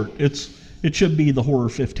not short. It should be the horror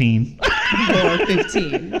 15. Horror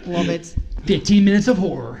 15. Love it. 15 minutes of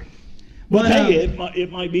horror. But hey, it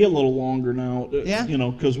might be a little longer now. Yeah.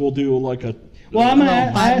 Because we'll do like a... Well, I'm going to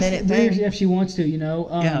ask 5-minute thing. if she wants to,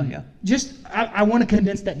 Yeah. Just, I want to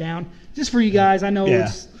condense that down. Just for you guys. I know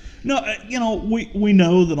it's... No, we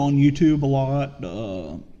know that on YouTube a lot,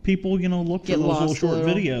 people, look for Get those little lost short a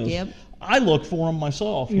little. videos. Yep. I look for them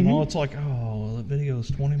myself. It's like, oh, that video is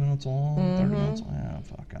 20 minutes long, 30 minutes long. Yeah,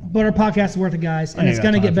 fuck. I don't But our podcast is worth it, guys. And I it's ain't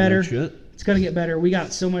going to got get time for better. that shit. It's going to get better. We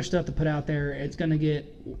got so much stuff to put out there. It's going to get...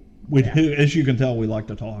 As you can tell, we like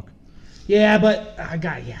to talk. Yeah, but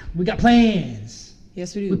we got plans.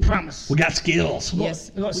 Yes, we do. We promise. We got skills. Yes.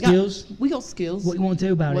 We got skills. We got skills. What you want to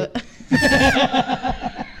do about it?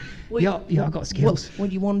 What? Y'all got skills. What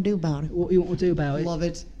do you want to do about it? What you want to do about it? Love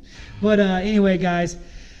it. But anyway, guys,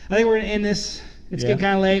 I think we're going to end this. It's getting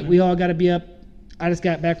kind of late. We all got to be up. I just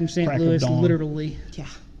got back from St. Crack of Louis, dawn. literally. Yeah.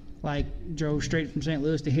 Drove straight from St.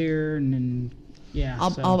 Louis to here, and then,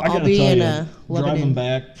 I'll I gotta be tell in you, Lebanon. driving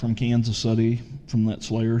back from Kansas City from that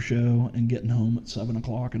Slayer show and getting home at 7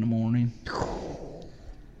 o'clock in the morning.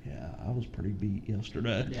 Yeah, I was pretty beat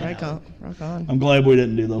yesterday. Yeah. Rock on. I'm glad we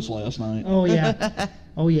didn't do those last night. Oh, yeah.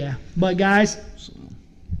 Oh, yeah. But, guys, So,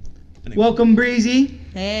 anyway. welcome, Breezy.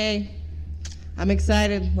 Hey, I'm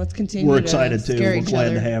excited. Let's continue. We're to excited too. scare We're each glad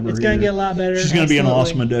other. to have her It's going to here. get a lot better. She's going to be an Absolutely.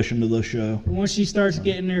 awesome addition to this show. Once she starts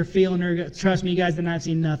getting her, feeling her, trust me, you guys, then I've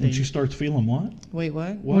seen nothing. When she starts feeling what? Wait,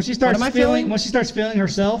 what? Once she starts am I feeling, feeling? once she starts feeling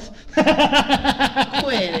herself, Quit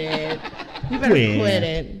it. You better quit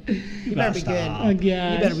it. You better be good. Stop. oh, gosh.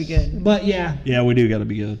 You better be good. But yeah, Yeah, we do got to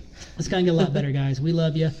be good. it's gonna get a lot better, guys. We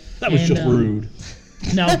love you. That was just rude.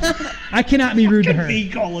 No, I cannot be rude to her. Me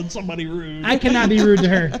calling somebody rude. I cannot be rude to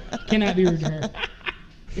her. Cannot be rude to her.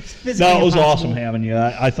 It's physically No, it was impossible. awesome having you.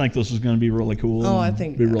 I think this is going to be really cool. Oh, I and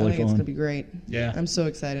think be really it's fun. gonna be great. Yeah. I'm so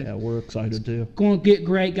excited. Yeah, we're excited too. Going to get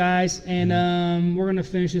great, guys, and we're gonna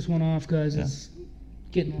finish this one off because it's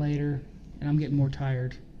getting later and I'm getting more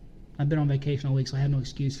tired. I've been on vacation all week, so I have no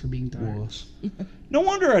excuse for being tired. Was. No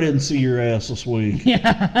wonder I didn't see your ass this week.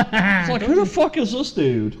 Yeah. It's like, who the fuck is this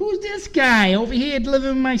dude? Who's this guy over here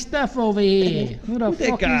delivering my stuff over here? Who the Who's that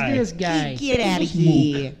fuck guy? is this guy? Get out of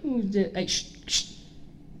here. Who's this? Hey, shh, shh.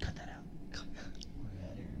 Cut that out. We're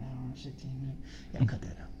at here an hour and 16 minutes. Yeah, cut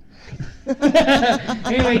that out.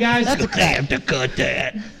 Anyway, guys, I have to cut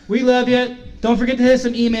that. we love you. Don't forget to hit us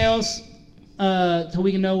some emails so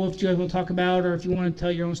we can know what you guys want to talk about, or if you want to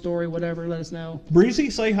tell your own story, whatever, let us know.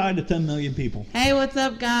 Breezy, say hi to 10 million people. Hey, what's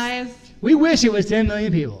up, guys? We wish it was 10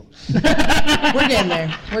 million people. We're getting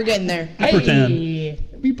there. We're getting there. Hey,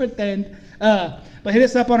 we pretend. But hit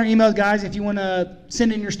us up on our emails, guys. If you want to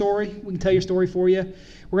send in your story, we can tell your story for you.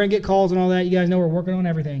 We're going to get calls and all that. You guys know we're working on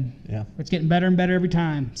everything. Yeah. It's getting better and better every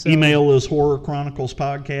time. So Email is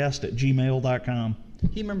horrorchroniclespodcast@gmail.com.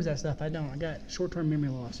 he remembers that stuff. I don't. I got short-term memory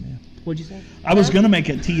loss. Yeah. What'd you say? I was going to make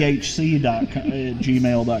it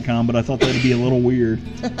thc.gmail.com, but I thought that'd be a little weird.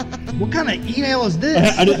 What kind of email is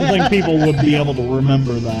this? I didn't think people would be able to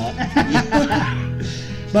remember that.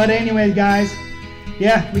 But anyways, guys,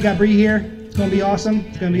 yeah, we got Bree here. It's going to be awesome.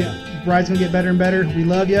 It's going to be, Bride's going to get better and better. We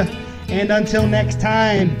love you. And until next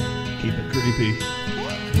time. Keep it creepy.